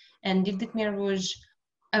land, and did the Khmer Rouge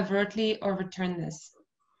overtly overturn this?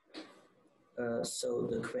 So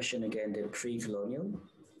the question again, the pre-colonial?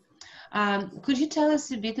 Could you tell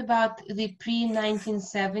us a bit about the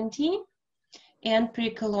pre-1970 and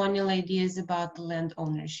pre-colonial ideas about land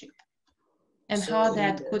ownership, and so how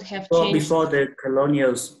that could have changed? Before the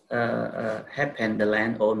colonials happened, the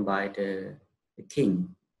land owned by the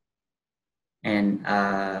king. And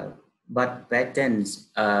but back then,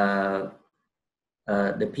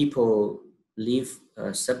 the people live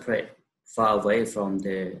separate, far away from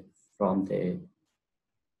the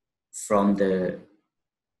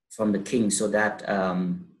king, so that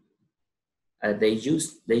they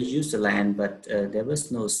used the land, but there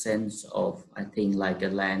was no sense of, I think, like a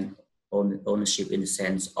land ownership in the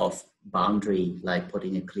sense of boundary, like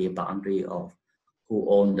putting a clear boundary of who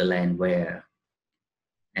owned the land where.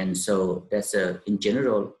 And so that's in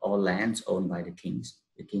general, all lands owned by the kings.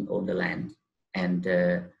 The king owned the land, and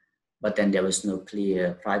but then there was no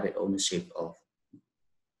clear private ownership of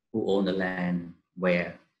who owned the land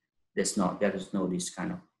where. There is no this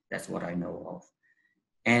kind of, that's what I know of.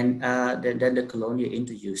 And then the colonial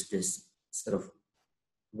introduced this sort of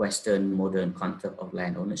Western modern concept of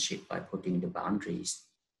land ownership by putting the boundaries,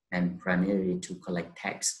 and primarily to collect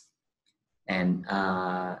tax. And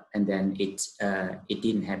then it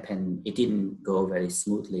didn't happen. It didn't go very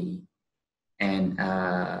smoothly, and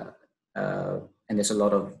there's a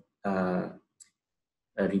lot of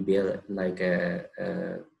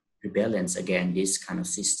rebellions against this kind of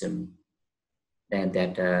system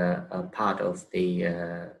that a part of the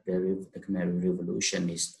Khmer Revolution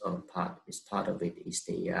is part of it is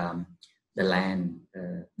the land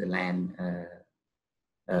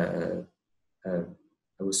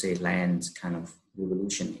I would say land's kind of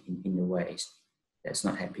revolution in a way that's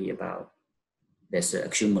not happy about. There's an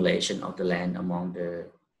accumulation of the land among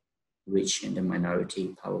the rich and the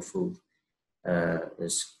minority powerful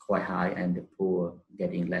is quite high, and the poor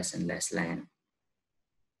getting less and less land.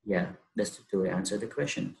 Yeah, that's to answer the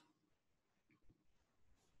question.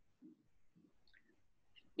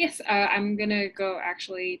 Yes, I'm gonna go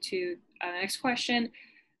actually to the next question.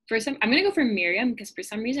 I'm gonna go for Miriam, because for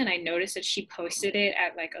some reason I noticed that she posted it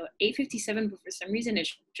at like 8:57, but for some reason it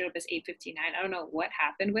showed up as 8:59. I don't know what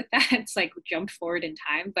happened with that. It's like jumped forward in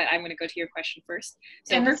time, but I'm gonna go to your question first.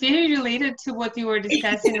 So and it's very related to what you were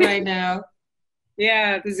discussing right now.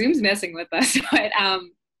 Yeah, the Zoom's messing with us. But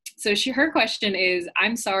so her question is,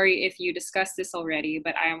 I'm sorry if you discussed this already,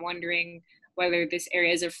 but I am wondering whether this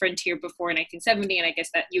area is a frontier before 1970, and I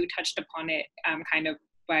guess that you touched upon it kind of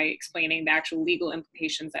by explaining the actual legal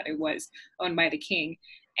implications that it was owned by the king.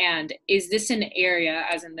 And is this an area,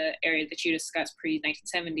 as in the area that you discussed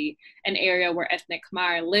pre-1970, an area where ethnic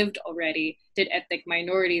Khmer lived already? Did ethnic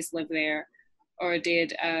minorities live there? Or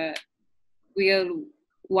did Uyghur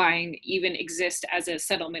Wang even exist as a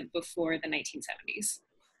settlement before the 1970s?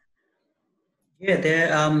 Yeah,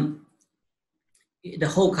 the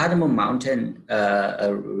whole Cardamom Mountain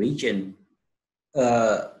region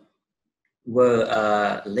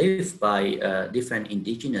were lived by different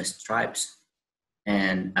indigenous tribes,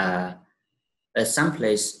 and some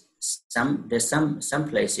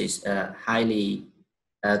places highly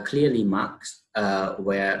clearly marked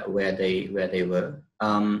where they were.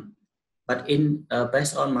 But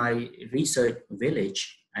based on my research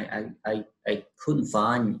village, I couldn't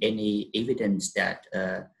find any evidence that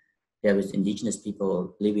there was indigenous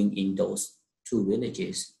people living in those two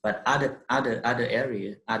villages. But other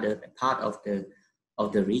area, other part of the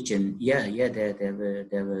region,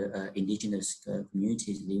 there were indigenous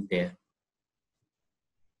communities live there.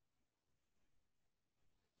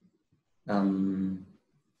 I'm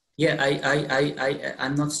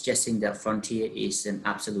not suggesting that frontier is an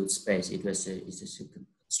absolute space. It's a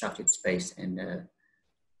constructed space, and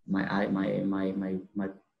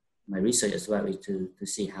my research as well is to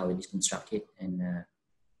see how it is constructed, and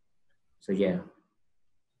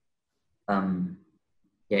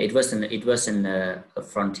it wasn't a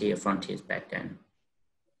frontiers back then,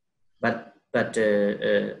 but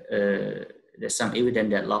there's some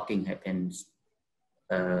evidence that logging happens.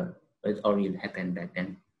 It already happened back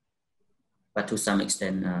then, but to some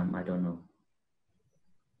extent, I don't know.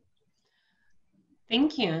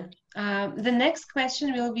 Thank you. The next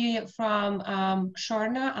question will be from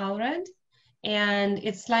Shorna Alred, and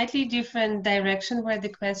it's slightly different direction where the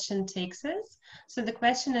question takes us. So the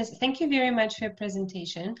question is, thank you very much for your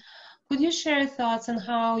presentation. Could you share thoughts on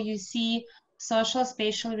how you see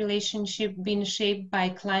social-spatial relationship being shaped by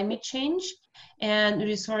climate change and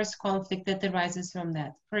resource conflict that arises from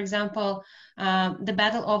that? For example, the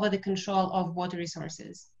battle over the control of water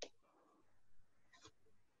resources.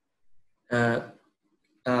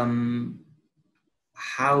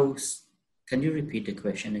 Can you repeat the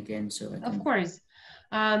question again? Of course.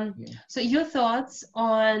 So your thoughts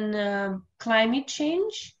on climate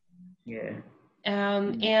change,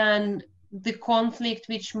 and the conflict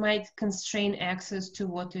which might constrain access to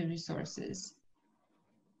water resources.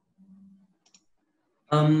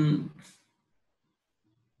 You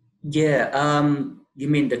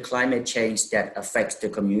mean the climate change that affects the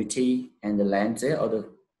community and the land there, or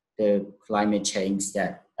the climate change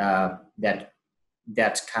that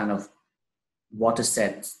kind of water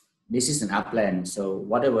sets? This is an upland, so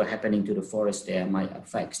whatever happening to the forest there might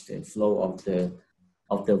affect the flow of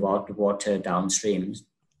the water downstream.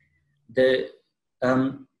 The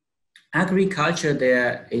agriculture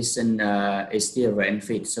there is still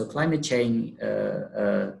rain-fit, so climate change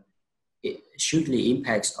it hugely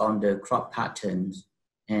impacts on the crop patterns,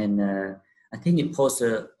 and I think it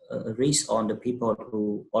poses a risk on the people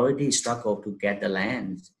who already struggle to get the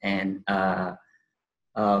land and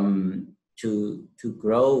to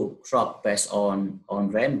grow crop based on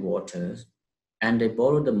rainwater, and they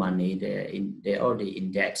borrow the money. They're already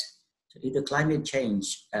in debt. So if the climate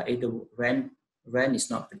change, if the rain is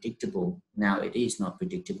not predictable, now it is not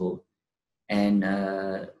predictable, and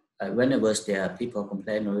whenever there are people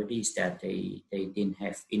complain already that they didn't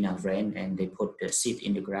have enough rain, and they put the seed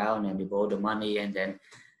in the ground and they borrow the money, and then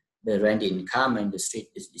the rain didn't come and the street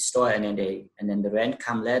is destroyed, and then the rain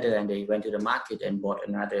come later and they went to the market and bought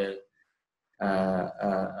another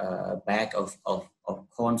bag of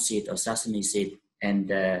corn seed or sesame seed, and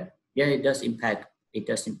yeah, it does impact. It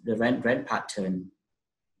does the rain pattern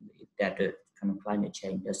that the kind of climate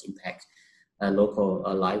change does impact local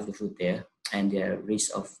livelihood there and the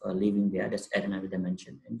risk of living there. That's another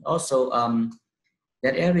dimension. And also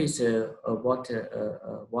that area is a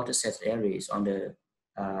water set areas on the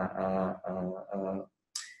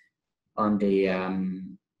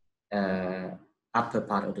upper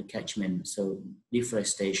part of the catchment. So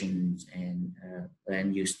deforestation and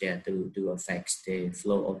land use there do affect the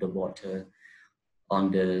flow of the water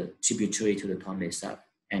on the tributary to the Tonle Sap,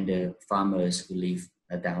 and the farmers who live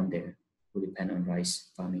down there who depend on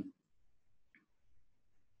rice farming.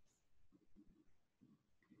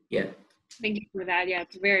 Yeah. Thank you for that. Yeah,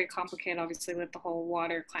 it's very complicated, obviously, with the whole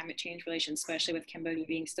water climate change relation, especially with Cambodia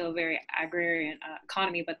being still a very agrarian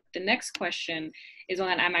economy. But the next question is one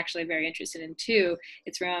that I'm actually very interested in too.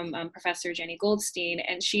 It's from Professor Jenny Goldstein,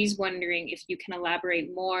 and she's wondering if you can elaborate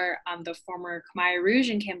more on the former Khmer Rouge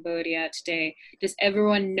in Cambodia today. Does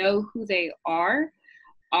everyone know who they are?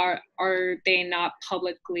 Are they not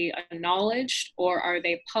publicly acknowledged, or are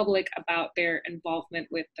they public about their involvement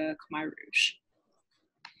with the Khmer Rouge?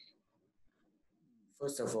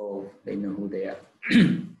 First of all, they know who they are.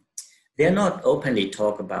 They're not openly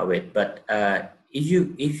talk about it, but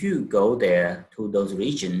if you go there to those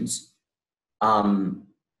regions,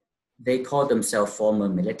 they call themselves former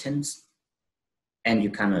militants, and you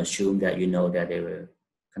kind of assume that you know that they were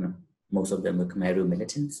most of them were Khmer Rouge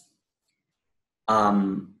militants.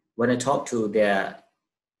 When I talk to their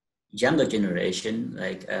younger generation,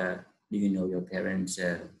 like, do you know your parents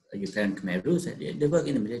Khmer Rouge? They work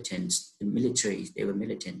in the military. They were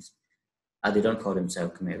militants. They don't call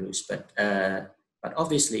themselves Khmer Rouge, but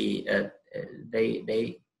obviously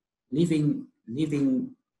they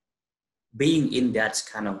being in that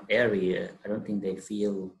kind of area. I don't think they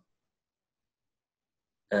feel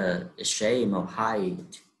ashamed or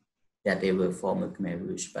hide that they were former Khmer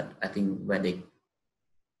Rouge. But I think when they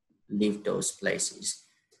leave those places,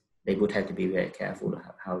 they would have to be very careful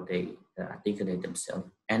how they articulate themselves.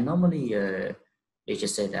 And normally, they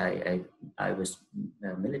just said I was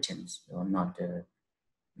militant, or not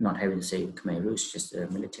having to say Khmer Rouge, just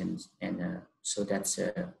militant. And so that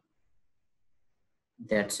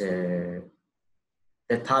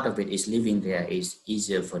part of it is living there is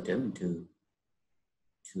easier for them to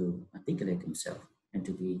articulate themselves and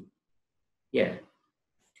to be,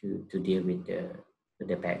 to deal with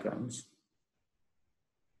their backgrounds.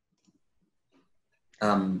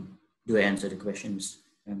 Do I answer the questions?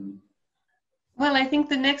 Well, I think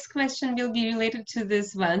the next question will be related to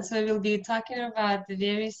this one. So we'll be talking about the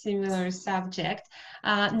very similar subject.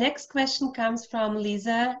 Next question comes from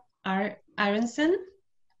Lisa Aronson.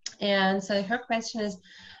 And so her question is,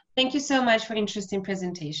 thank you so much for interesting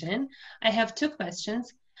presentation. I have two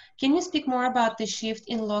questions. Can you speak more about the shift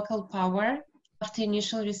in local power after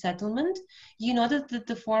initial resettlement? You noted that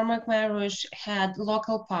the former Khmer Rouge had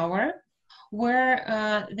local power. Were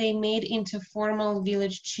they made into formal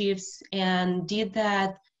village chiefs, and did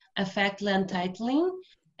that affect land titling?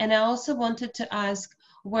 And I also wanted to ask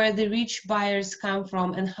where the rich buyers come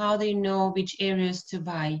from and how they know which areas to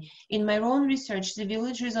buy. In my own research, the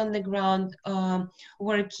villagers on the ground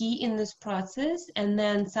were key in this process, and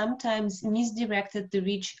then sometimes misdirected the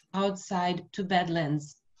rich outside to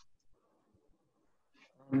badlands.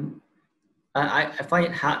 I find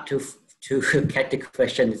it hard to get the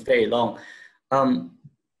question. It's very long.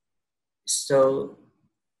 So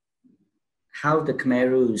how the Khmer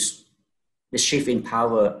Rouge, the shift in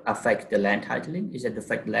power, affect the land titling? Is it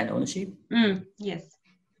affect land ownership? Yes.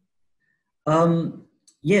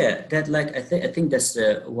 Yeah, that, like, I think that's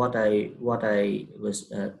what I was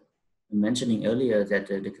mentioning earlier, that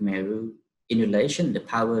the Khmer Rouge in relation, the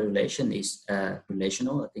power relation is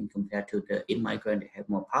relational. I think compared to the immigrant, they have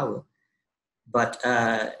more power.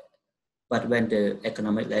 But when the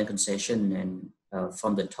economic land concession and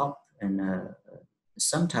from the top, and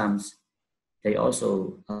sometimes they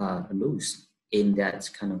also lose in that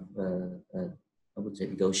kind of I would say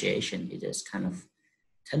negotiation. It is kind of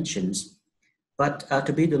tensions. But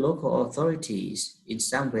to be the local authorities, in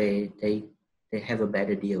some way they have a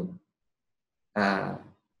better deal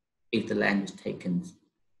if the land is taken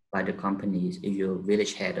by the companies. If your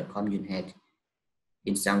village head or commune head,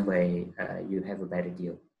 in some way you have a better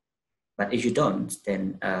deal. But if you don't,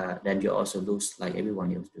 then you also lose, like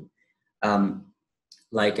everyone else do.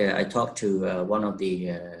 I talked to one of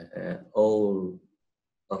the old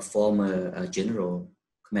former general,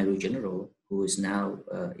 Khmer Rouge general, who is now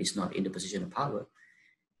is not in the position of power,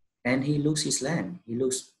 and he loses his land. He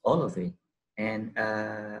loses all of it, and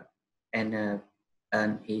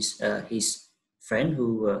his friend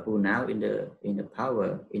who now in the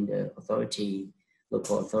power, in the authority,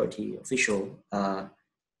 local authority official,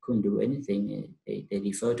 couldn't do anything. They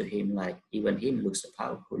refer to him like even him lose the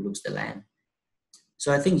power, who lose the land.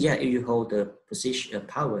 So I think, yeah, if you hold the position,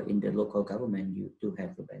 power in the local government, you do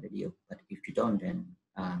have a better deal. But if you don't,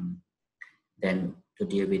 then to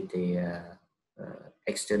deal with the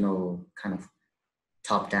external kind of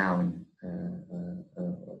top-down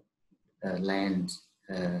land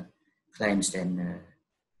claims, then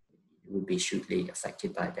you will be hugely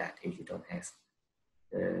affected by that if you don't have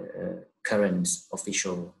current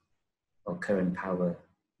official or current power.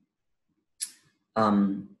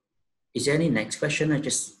 Is there any next question? I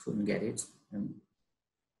just couldn't get it.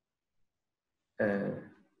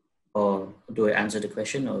 Or do I answer the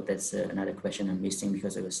question, or that's another question I'm missing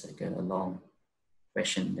because it was like a long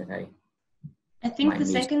question that I think the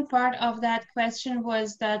second part of that question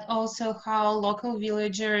was that also how local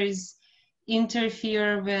villagers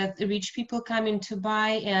interfere with rich people coming to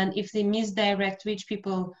buy, and if they misdirect rich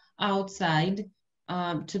people outside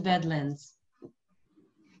to badlands.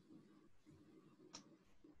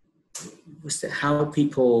 Was that how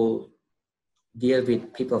people deal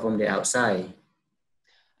with people from the outside?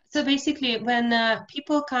 So basically, when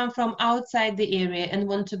people come from outside the area and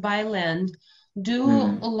want to buy land, do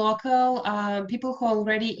local people who are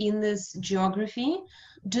already in this geography,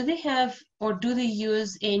 do they have or do they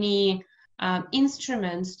use any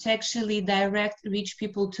instruments to actually direct rich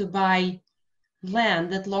people to buy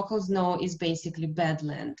land that locals know is basically bad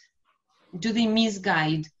land? Do they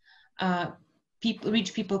misguide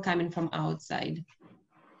rich people coming from outside?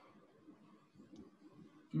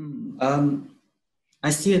 I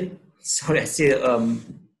still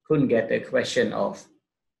couldn't get the question of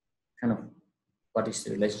kind of what is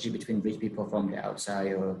the relationship between rich people from the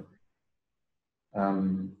outside, or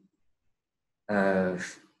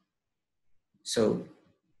so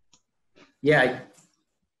yeah,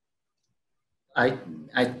 I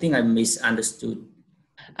think I misunderstood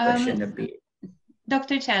the question a bit.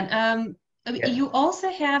 Dr. Chann, yeah. You also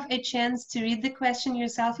have a chance to read the question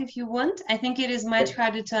yourself if you want. I think it is much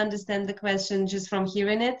harder to understand the question just from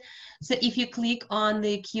hearing it. So if you click on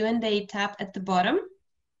the Q&A tab at the bottom,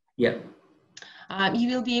 yeah, you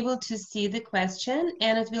will be able to see the question,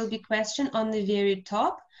 and it will be question on the very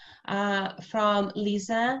top from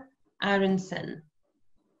Lisa Aronson.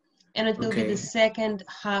 And it will be the second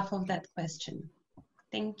half of that question.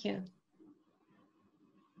 Thank you.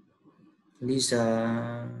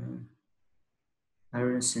 Lisa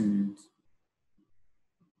Aronson.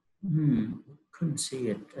 Couldn't see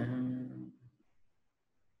it.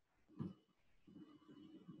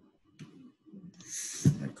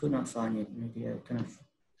 I could not find it. Maybe I kind of.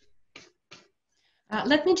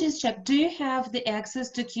 Let me just check. Do you have the access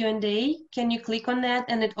to Q&A? Can you click on that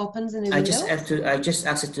and it opens in a window? I just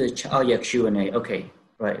access to the oh yeah, Q&A. Okay,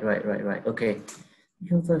 right. Okay,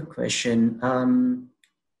 you have a question.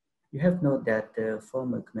 You have noted that the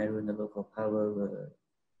former Khmer and the local power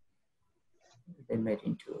they made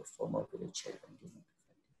into a former village.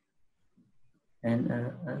 And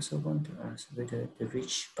I also want to ask whether the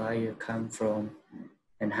rich buyer come from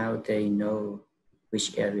and how they know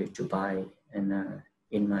which area to buy. And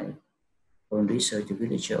in my own research, the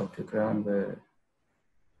villager of the ground were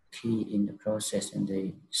key in the process, and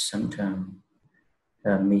they sometimes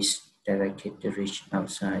misdirected the rich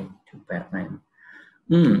outside to badland.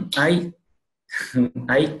 I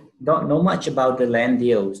don't know much about the land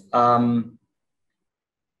deals.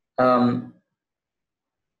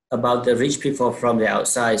 About the rich people from the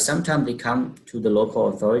outside, sometimes they come to the local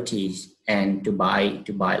authorities and to buy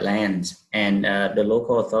lands, and the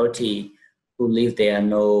local authority who live there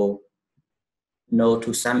know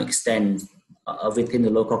to some extent within the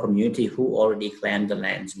local community who already claimed the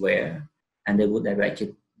lands where, and they would direct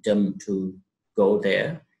them to go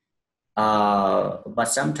there. But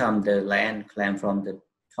sometimes the land claimed from the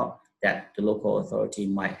top that the local authority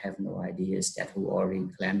might have no ideas that who already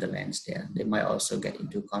claimed the lands there. They might also get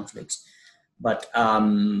into conflicts. But I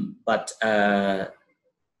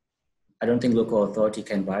don't think local authority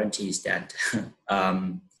can guarantee that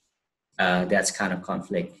that's kind of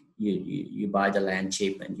conflict. You buy the land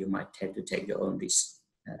cheap and you might have to take your own risk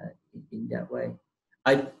in that way.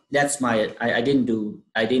 I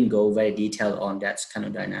didn't go very detailed on that kind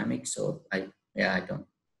of dynamic. So I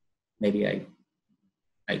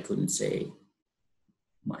couldn't say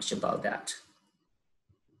much about that.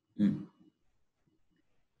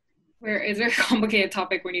 Where is there a complicated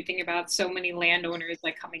topic when you think about so many landowners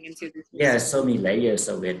like coming into this? Yeah, so many layers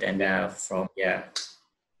of it, and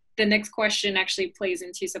the next question actually plays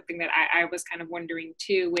into something that I was kind of wondering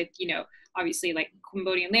too, with, you know, obviously like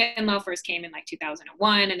Cambodian land law first came in like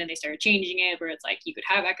 2001, and then they started changing it where it's like you could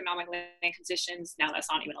have economic land acquisitions. Now that's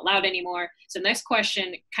not even allowed anymore. So the next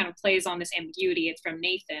question kind of plays on this ambiguity. It's from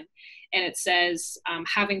Nathan, and it says,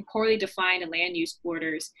 having poorly defined land use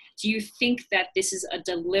borders, do you think that this is a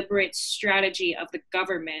deliberate strategy of the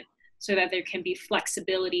government so that there can be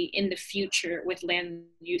flexibility in the future with land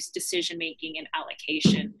use decision making and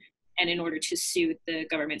allocation, and in order to suit the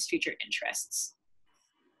government's future interests?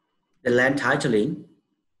 The land titling?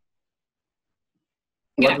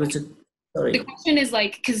 Yeah. What was it? Sorry. The question is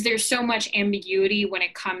like, because there's so much ambiguity when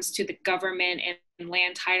it comes to the government and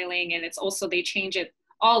land titling, and it's also, they change it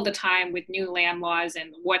all the time with new land laws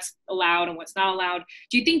and what's allowed and what's not allowed.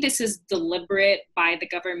 Do you think this is deliberate by the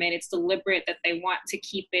government? It's deliberate that they want to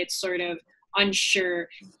keep it sort of unsure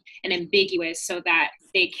and ambiguous so that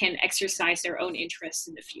they can exercise their own interests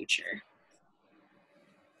in the future?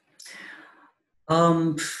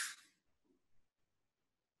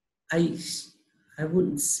 I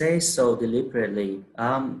wouldn't say so deliberately.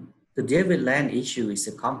 The deal with land issue is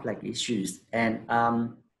a complex issue, and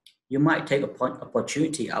you might take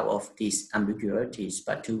opportunity out of these ambiguities,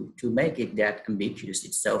 but to make it that ambiguous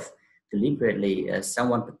itself deliberately,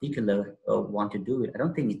 someone particular want to do it, I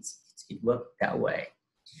don't think it worked that way.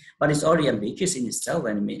 But it's already ambiguous in itself,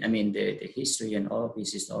 and I mean the history and all of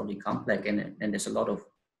this is already complex, and there's a lot of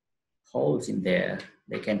holes in there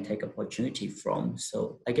they can take opportunity from.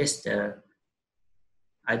 So I guess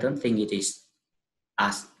I don't think it is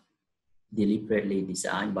as deliberately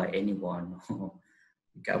designed by anyone,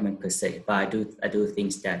 government per se. But I do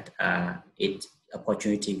think that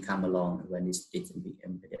opportunity come along when there's a big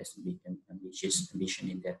ambitious ambition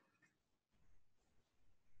in there.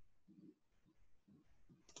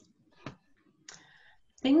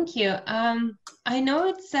 Thank you. I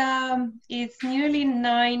know it's nearly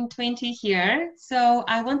 9:20 here, so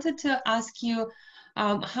I wanted to ask you,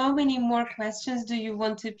 how many more questions do you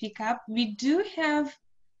want to pick up? We do have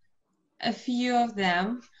a few of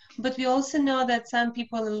them, but we also know that some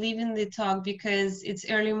people are leaving the talk because it's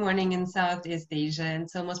early morning in Southeast Asia, and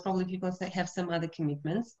so most probably people have some other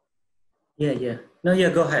commitments. Yeah. No, yeah,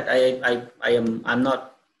 go ahead. I'm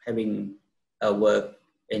not having work,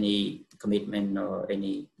 any commitment or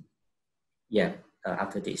any,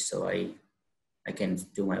 after this, so I can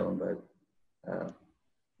do my own work.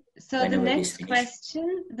 So the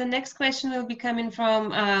next question will be coming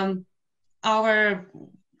from our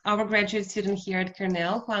graduate student here at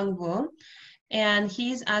Cornell, Huang Wu, and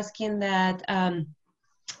he's asking that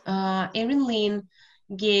Erin Lin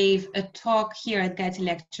gave a talk here at Gatty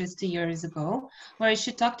Lectures 2 years ago, where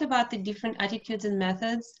she talked about the different attitudes and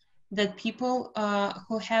methods that people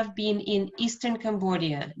who have been in Eastern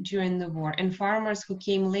Cambodia during the war and farmers who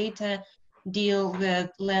came later deal with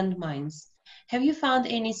landmines. Have you found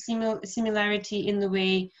any similarity in the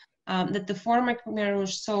way that the former Khmer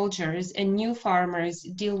Rouge soldiers and new farmers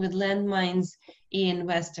deal with landmines in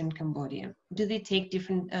Western Cambodia? Do they take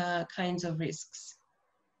different kinds of risks?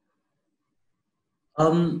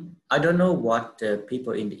 I don't know what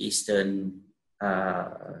people in the Eastern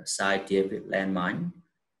side deal with landmine.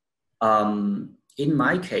 In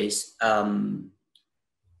my case,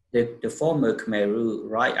 the former Khmer Rouge,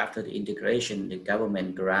 right after the integration, the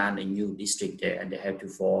government grant a new district there, and they had to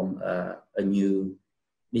form a new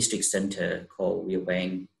district center called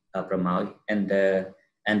Viewang Pramau, and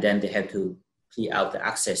then they had to clear out the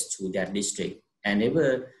access to that district, and they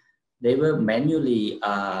were manually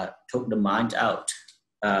took the mines out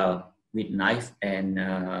with knife and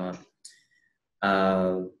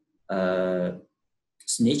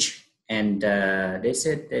snitch, and they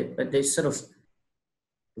said but they sort of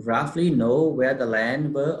roughly know where the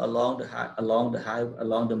land were along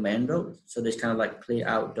the main road, so they kind of like clear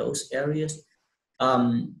out those areas.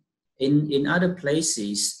 In other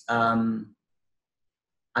places,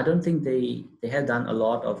 I don't think they have done a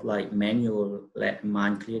lot of like manual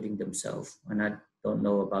mine clearing themselves, and I don't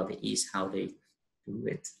know about the East how they do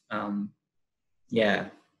it.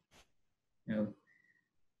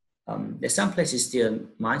 There's some places still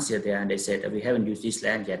mines still there, and they said we haven't used this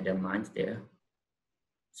land yet. There are mines there.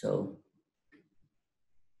 So.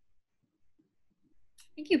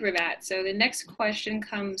 Thank you for that. So the next question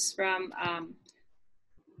comes from,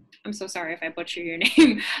 I'm so sorry if I butcher your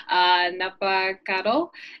name, Napa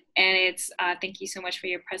Kado, and it's, thank you so much for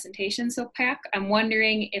your presentation, Sopheak. I'm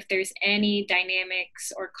wondering if there's any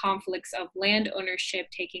dynamics or conflicts of land ownership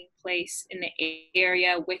taking place in the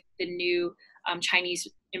area with the new Chinese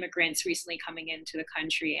immigrants recently coming into the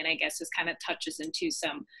country, and I guess this kind of touches into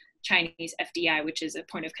some Chinese FDI, which is a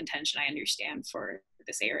point of contention, I understand, for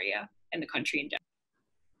this area and the country in general.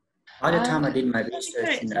 By the time I did my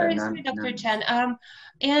research, sorry, Dr. Chann.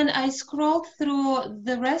 And I scrolled through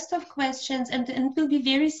the rest of questions, and it will be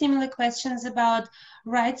very similar questions about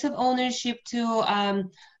rights of ownership to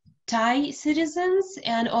Thai citizens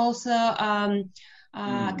and also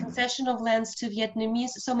concession of lands to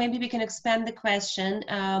Vietnamese. So maybe we can expand the question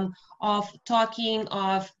of talking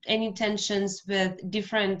of any tensions with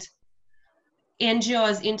different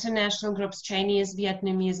NGOs, international groups, Chinese,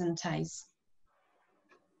 Vietnamese, and Thais.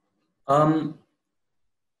 From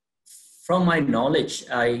my knowledge,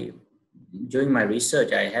 during my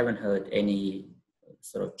research, I haven't heard any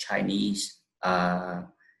sort of Chinese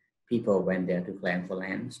people went there to claim for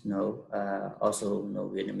lands. No, also no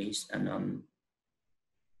Vietnamese, and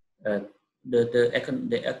the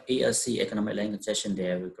ERC economic land concession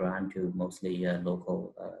there will grant to mostly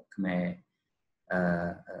local Khmer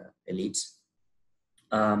elites.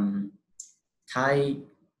 Thai,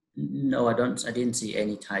 no, I didn't see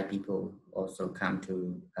any Thai people also come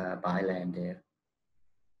to buy land there,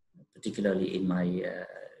 particularly in my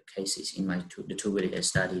cases, in the two village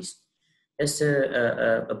studies. There's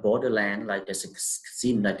a borderland, like there's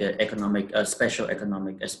seem like a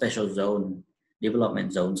special zone,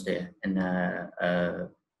 development zones there, and the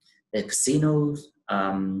casinos,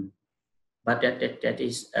 but that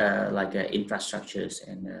is like infrastructures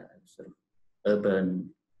and sort of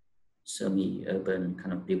urban, semi-urban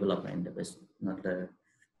kind of development. That was not the,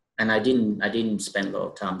 and I didn't spend a lot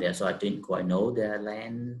of time there, so I didn't quite know their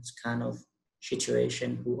land kind of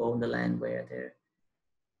situation, who owned the land where there.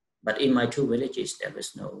 But in my two villages, there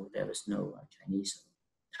was no Chinese,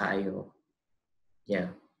 Thai, or yeah.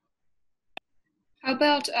 How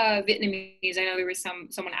about Vietnamese? I know there was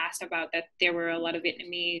someone asked about that. There were a lot of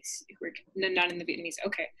Vietnamese who were not in the Vietnamese.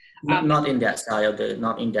 Okay, not in that side of the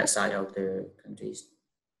countries.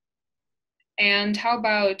 And how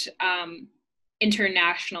about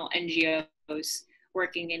international NGOs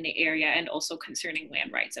working in the area and also concerning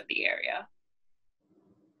land rights of the area?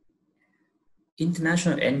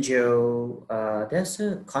 International NGO, there's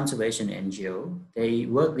a conservation NGO. They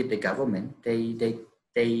work with the government. They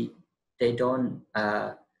don't.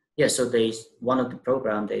 So one of the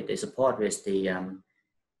program they support is the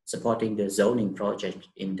supporting the zoning project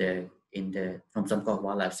in the from some called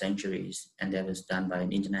wildlife sanctuaries, and that was done by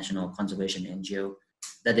an international conservation NGO.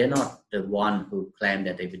 That they're not the one who claimed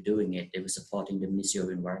that they were doing it. They were supporting the Ministry of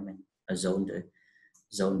Environment, zone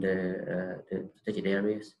the protected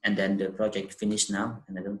areas, and then the project finished now,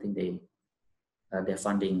 and I don't think their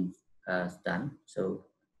funding is done. So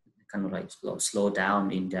kind of like slow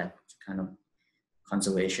down in that kind of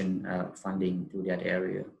conservation funding to that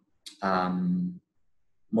area.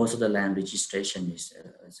 Most of the land registration is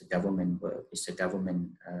a government work. It's a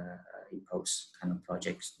government imposed kind of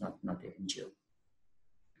projects, not the NGO.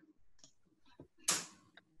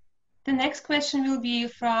 The next question will be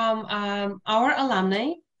from our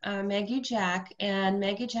alumni, Maggie Jack. And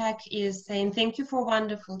Maggie Jack is saying, thank you for a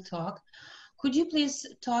wonderful talk. Could you please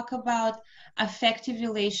talk about affective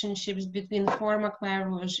relationships between former Khmer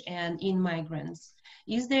Rouge and immigrants?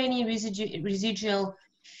 Is there any residual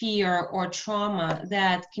fear or trauma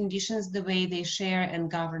that conditions the way they share and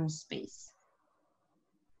govern space?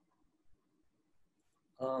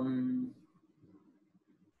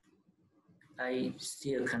 I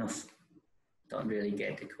still kind of don't really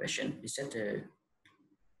get the question. Is that the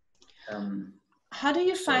how do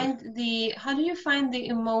you find the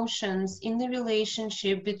emotions in the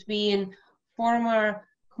relationship between former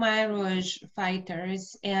Khmer Rouge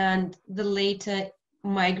fighters and the later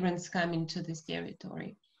migrants coming to this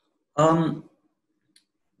territory?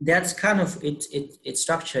 That's kind of it's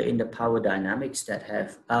structured in the power dynamics that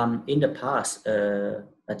have in the past. I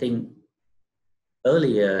think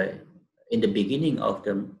earlier in the beginning of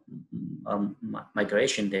the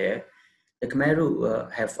migration there, the Khmer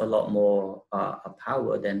Rouge have a lot more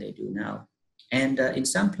power than they do now, and in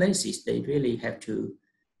some places they really have to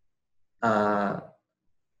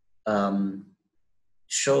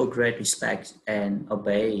show great respect and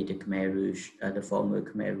obey the Khmer Rouge, the former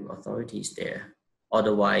Khmer Rouge authorities there.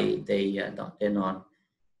 Otherwise, they're not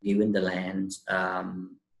given the lands.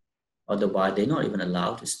 Otherwise, they're not even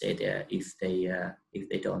allowed to stay there if they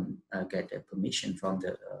don't get the permission from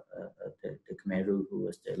the Khmer Rouge, who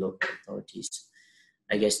was the local authorities.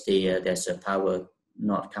 I guess there's a power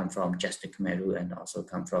not come from just the Khmer Rouge and also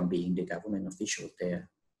come from being the government official there.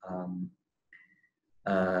 And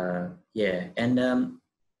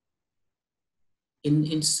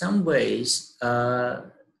in some ways,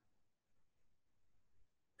 some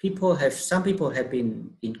people have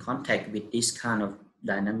been in contact with this kind of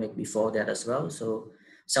dynamic before that as well. So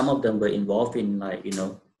some of them were involved in like,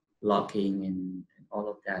 logging and all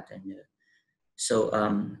of that. And so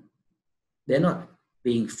they're not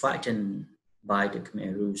being frightened by the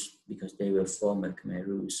Khmer Rouge because they were former Khmer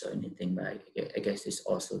Rouge or anything, but I guess it's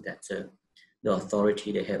also that the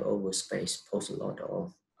authority they have over space pose a lot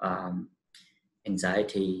of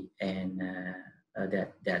anxiety, and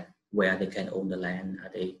that where they can own the land.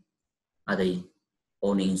 Are they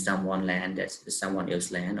owning someone land that's someone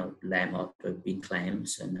else's land, or land after being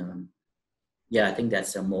claims? And yeah, I think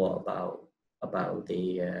that's more about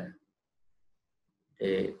the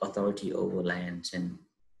authority over lands and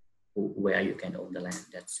where you can own the land.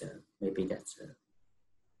 That's maybe that's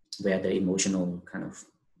where the emotional kind of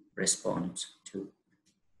response to.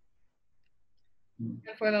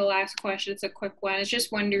 For the last question, it's a quick one. It's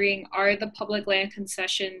just wondering, are the public land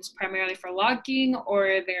concessions primarily for logging, or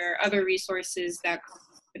are there other resources that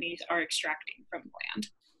companies are extracting from land?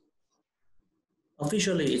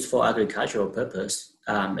 Officially, it's for agricultural purpose.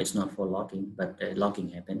 It's not for logging, but logging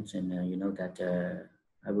happens, and you know that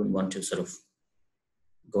I wouldn't want to sort of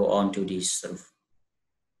go on to these sort of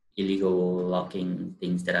illegal logging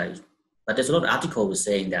things but there's a lot of articles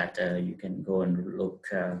saying that you can go and look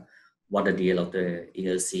what the deal of the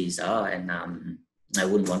ELCs are, and I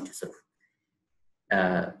wouldn't want to sort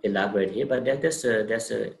of elaborate here, but there's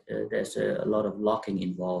a lot of logging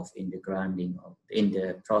involved in the granting in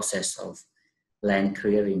the process of land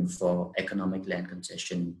clearing for economic land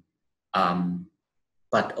concession,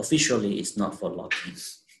 but officially it's not for logging.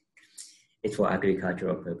 It's for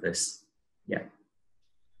agricultural purpose. Yeah.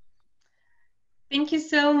 Thank you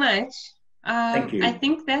so much. Thank you. I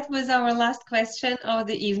think that was our last question of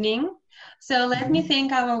the evening. So let me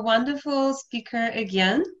thank our wonderful speaker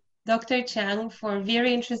again, Dr. Chann, for a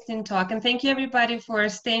very interesting talk. And thank you everybody for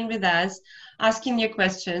staying with us, asking your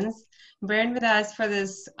questions, bearing with us for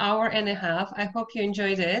this hour and a half. I hope you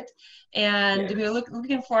enjoyed it. And we're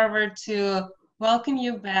looking forward to welcome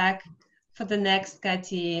you back for the next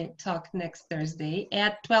Gatty talk next Thursday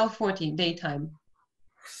at 12:40 daytime.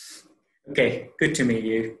 Okay, good to meet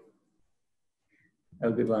you.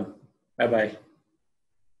 Have a good one. Bye-bye.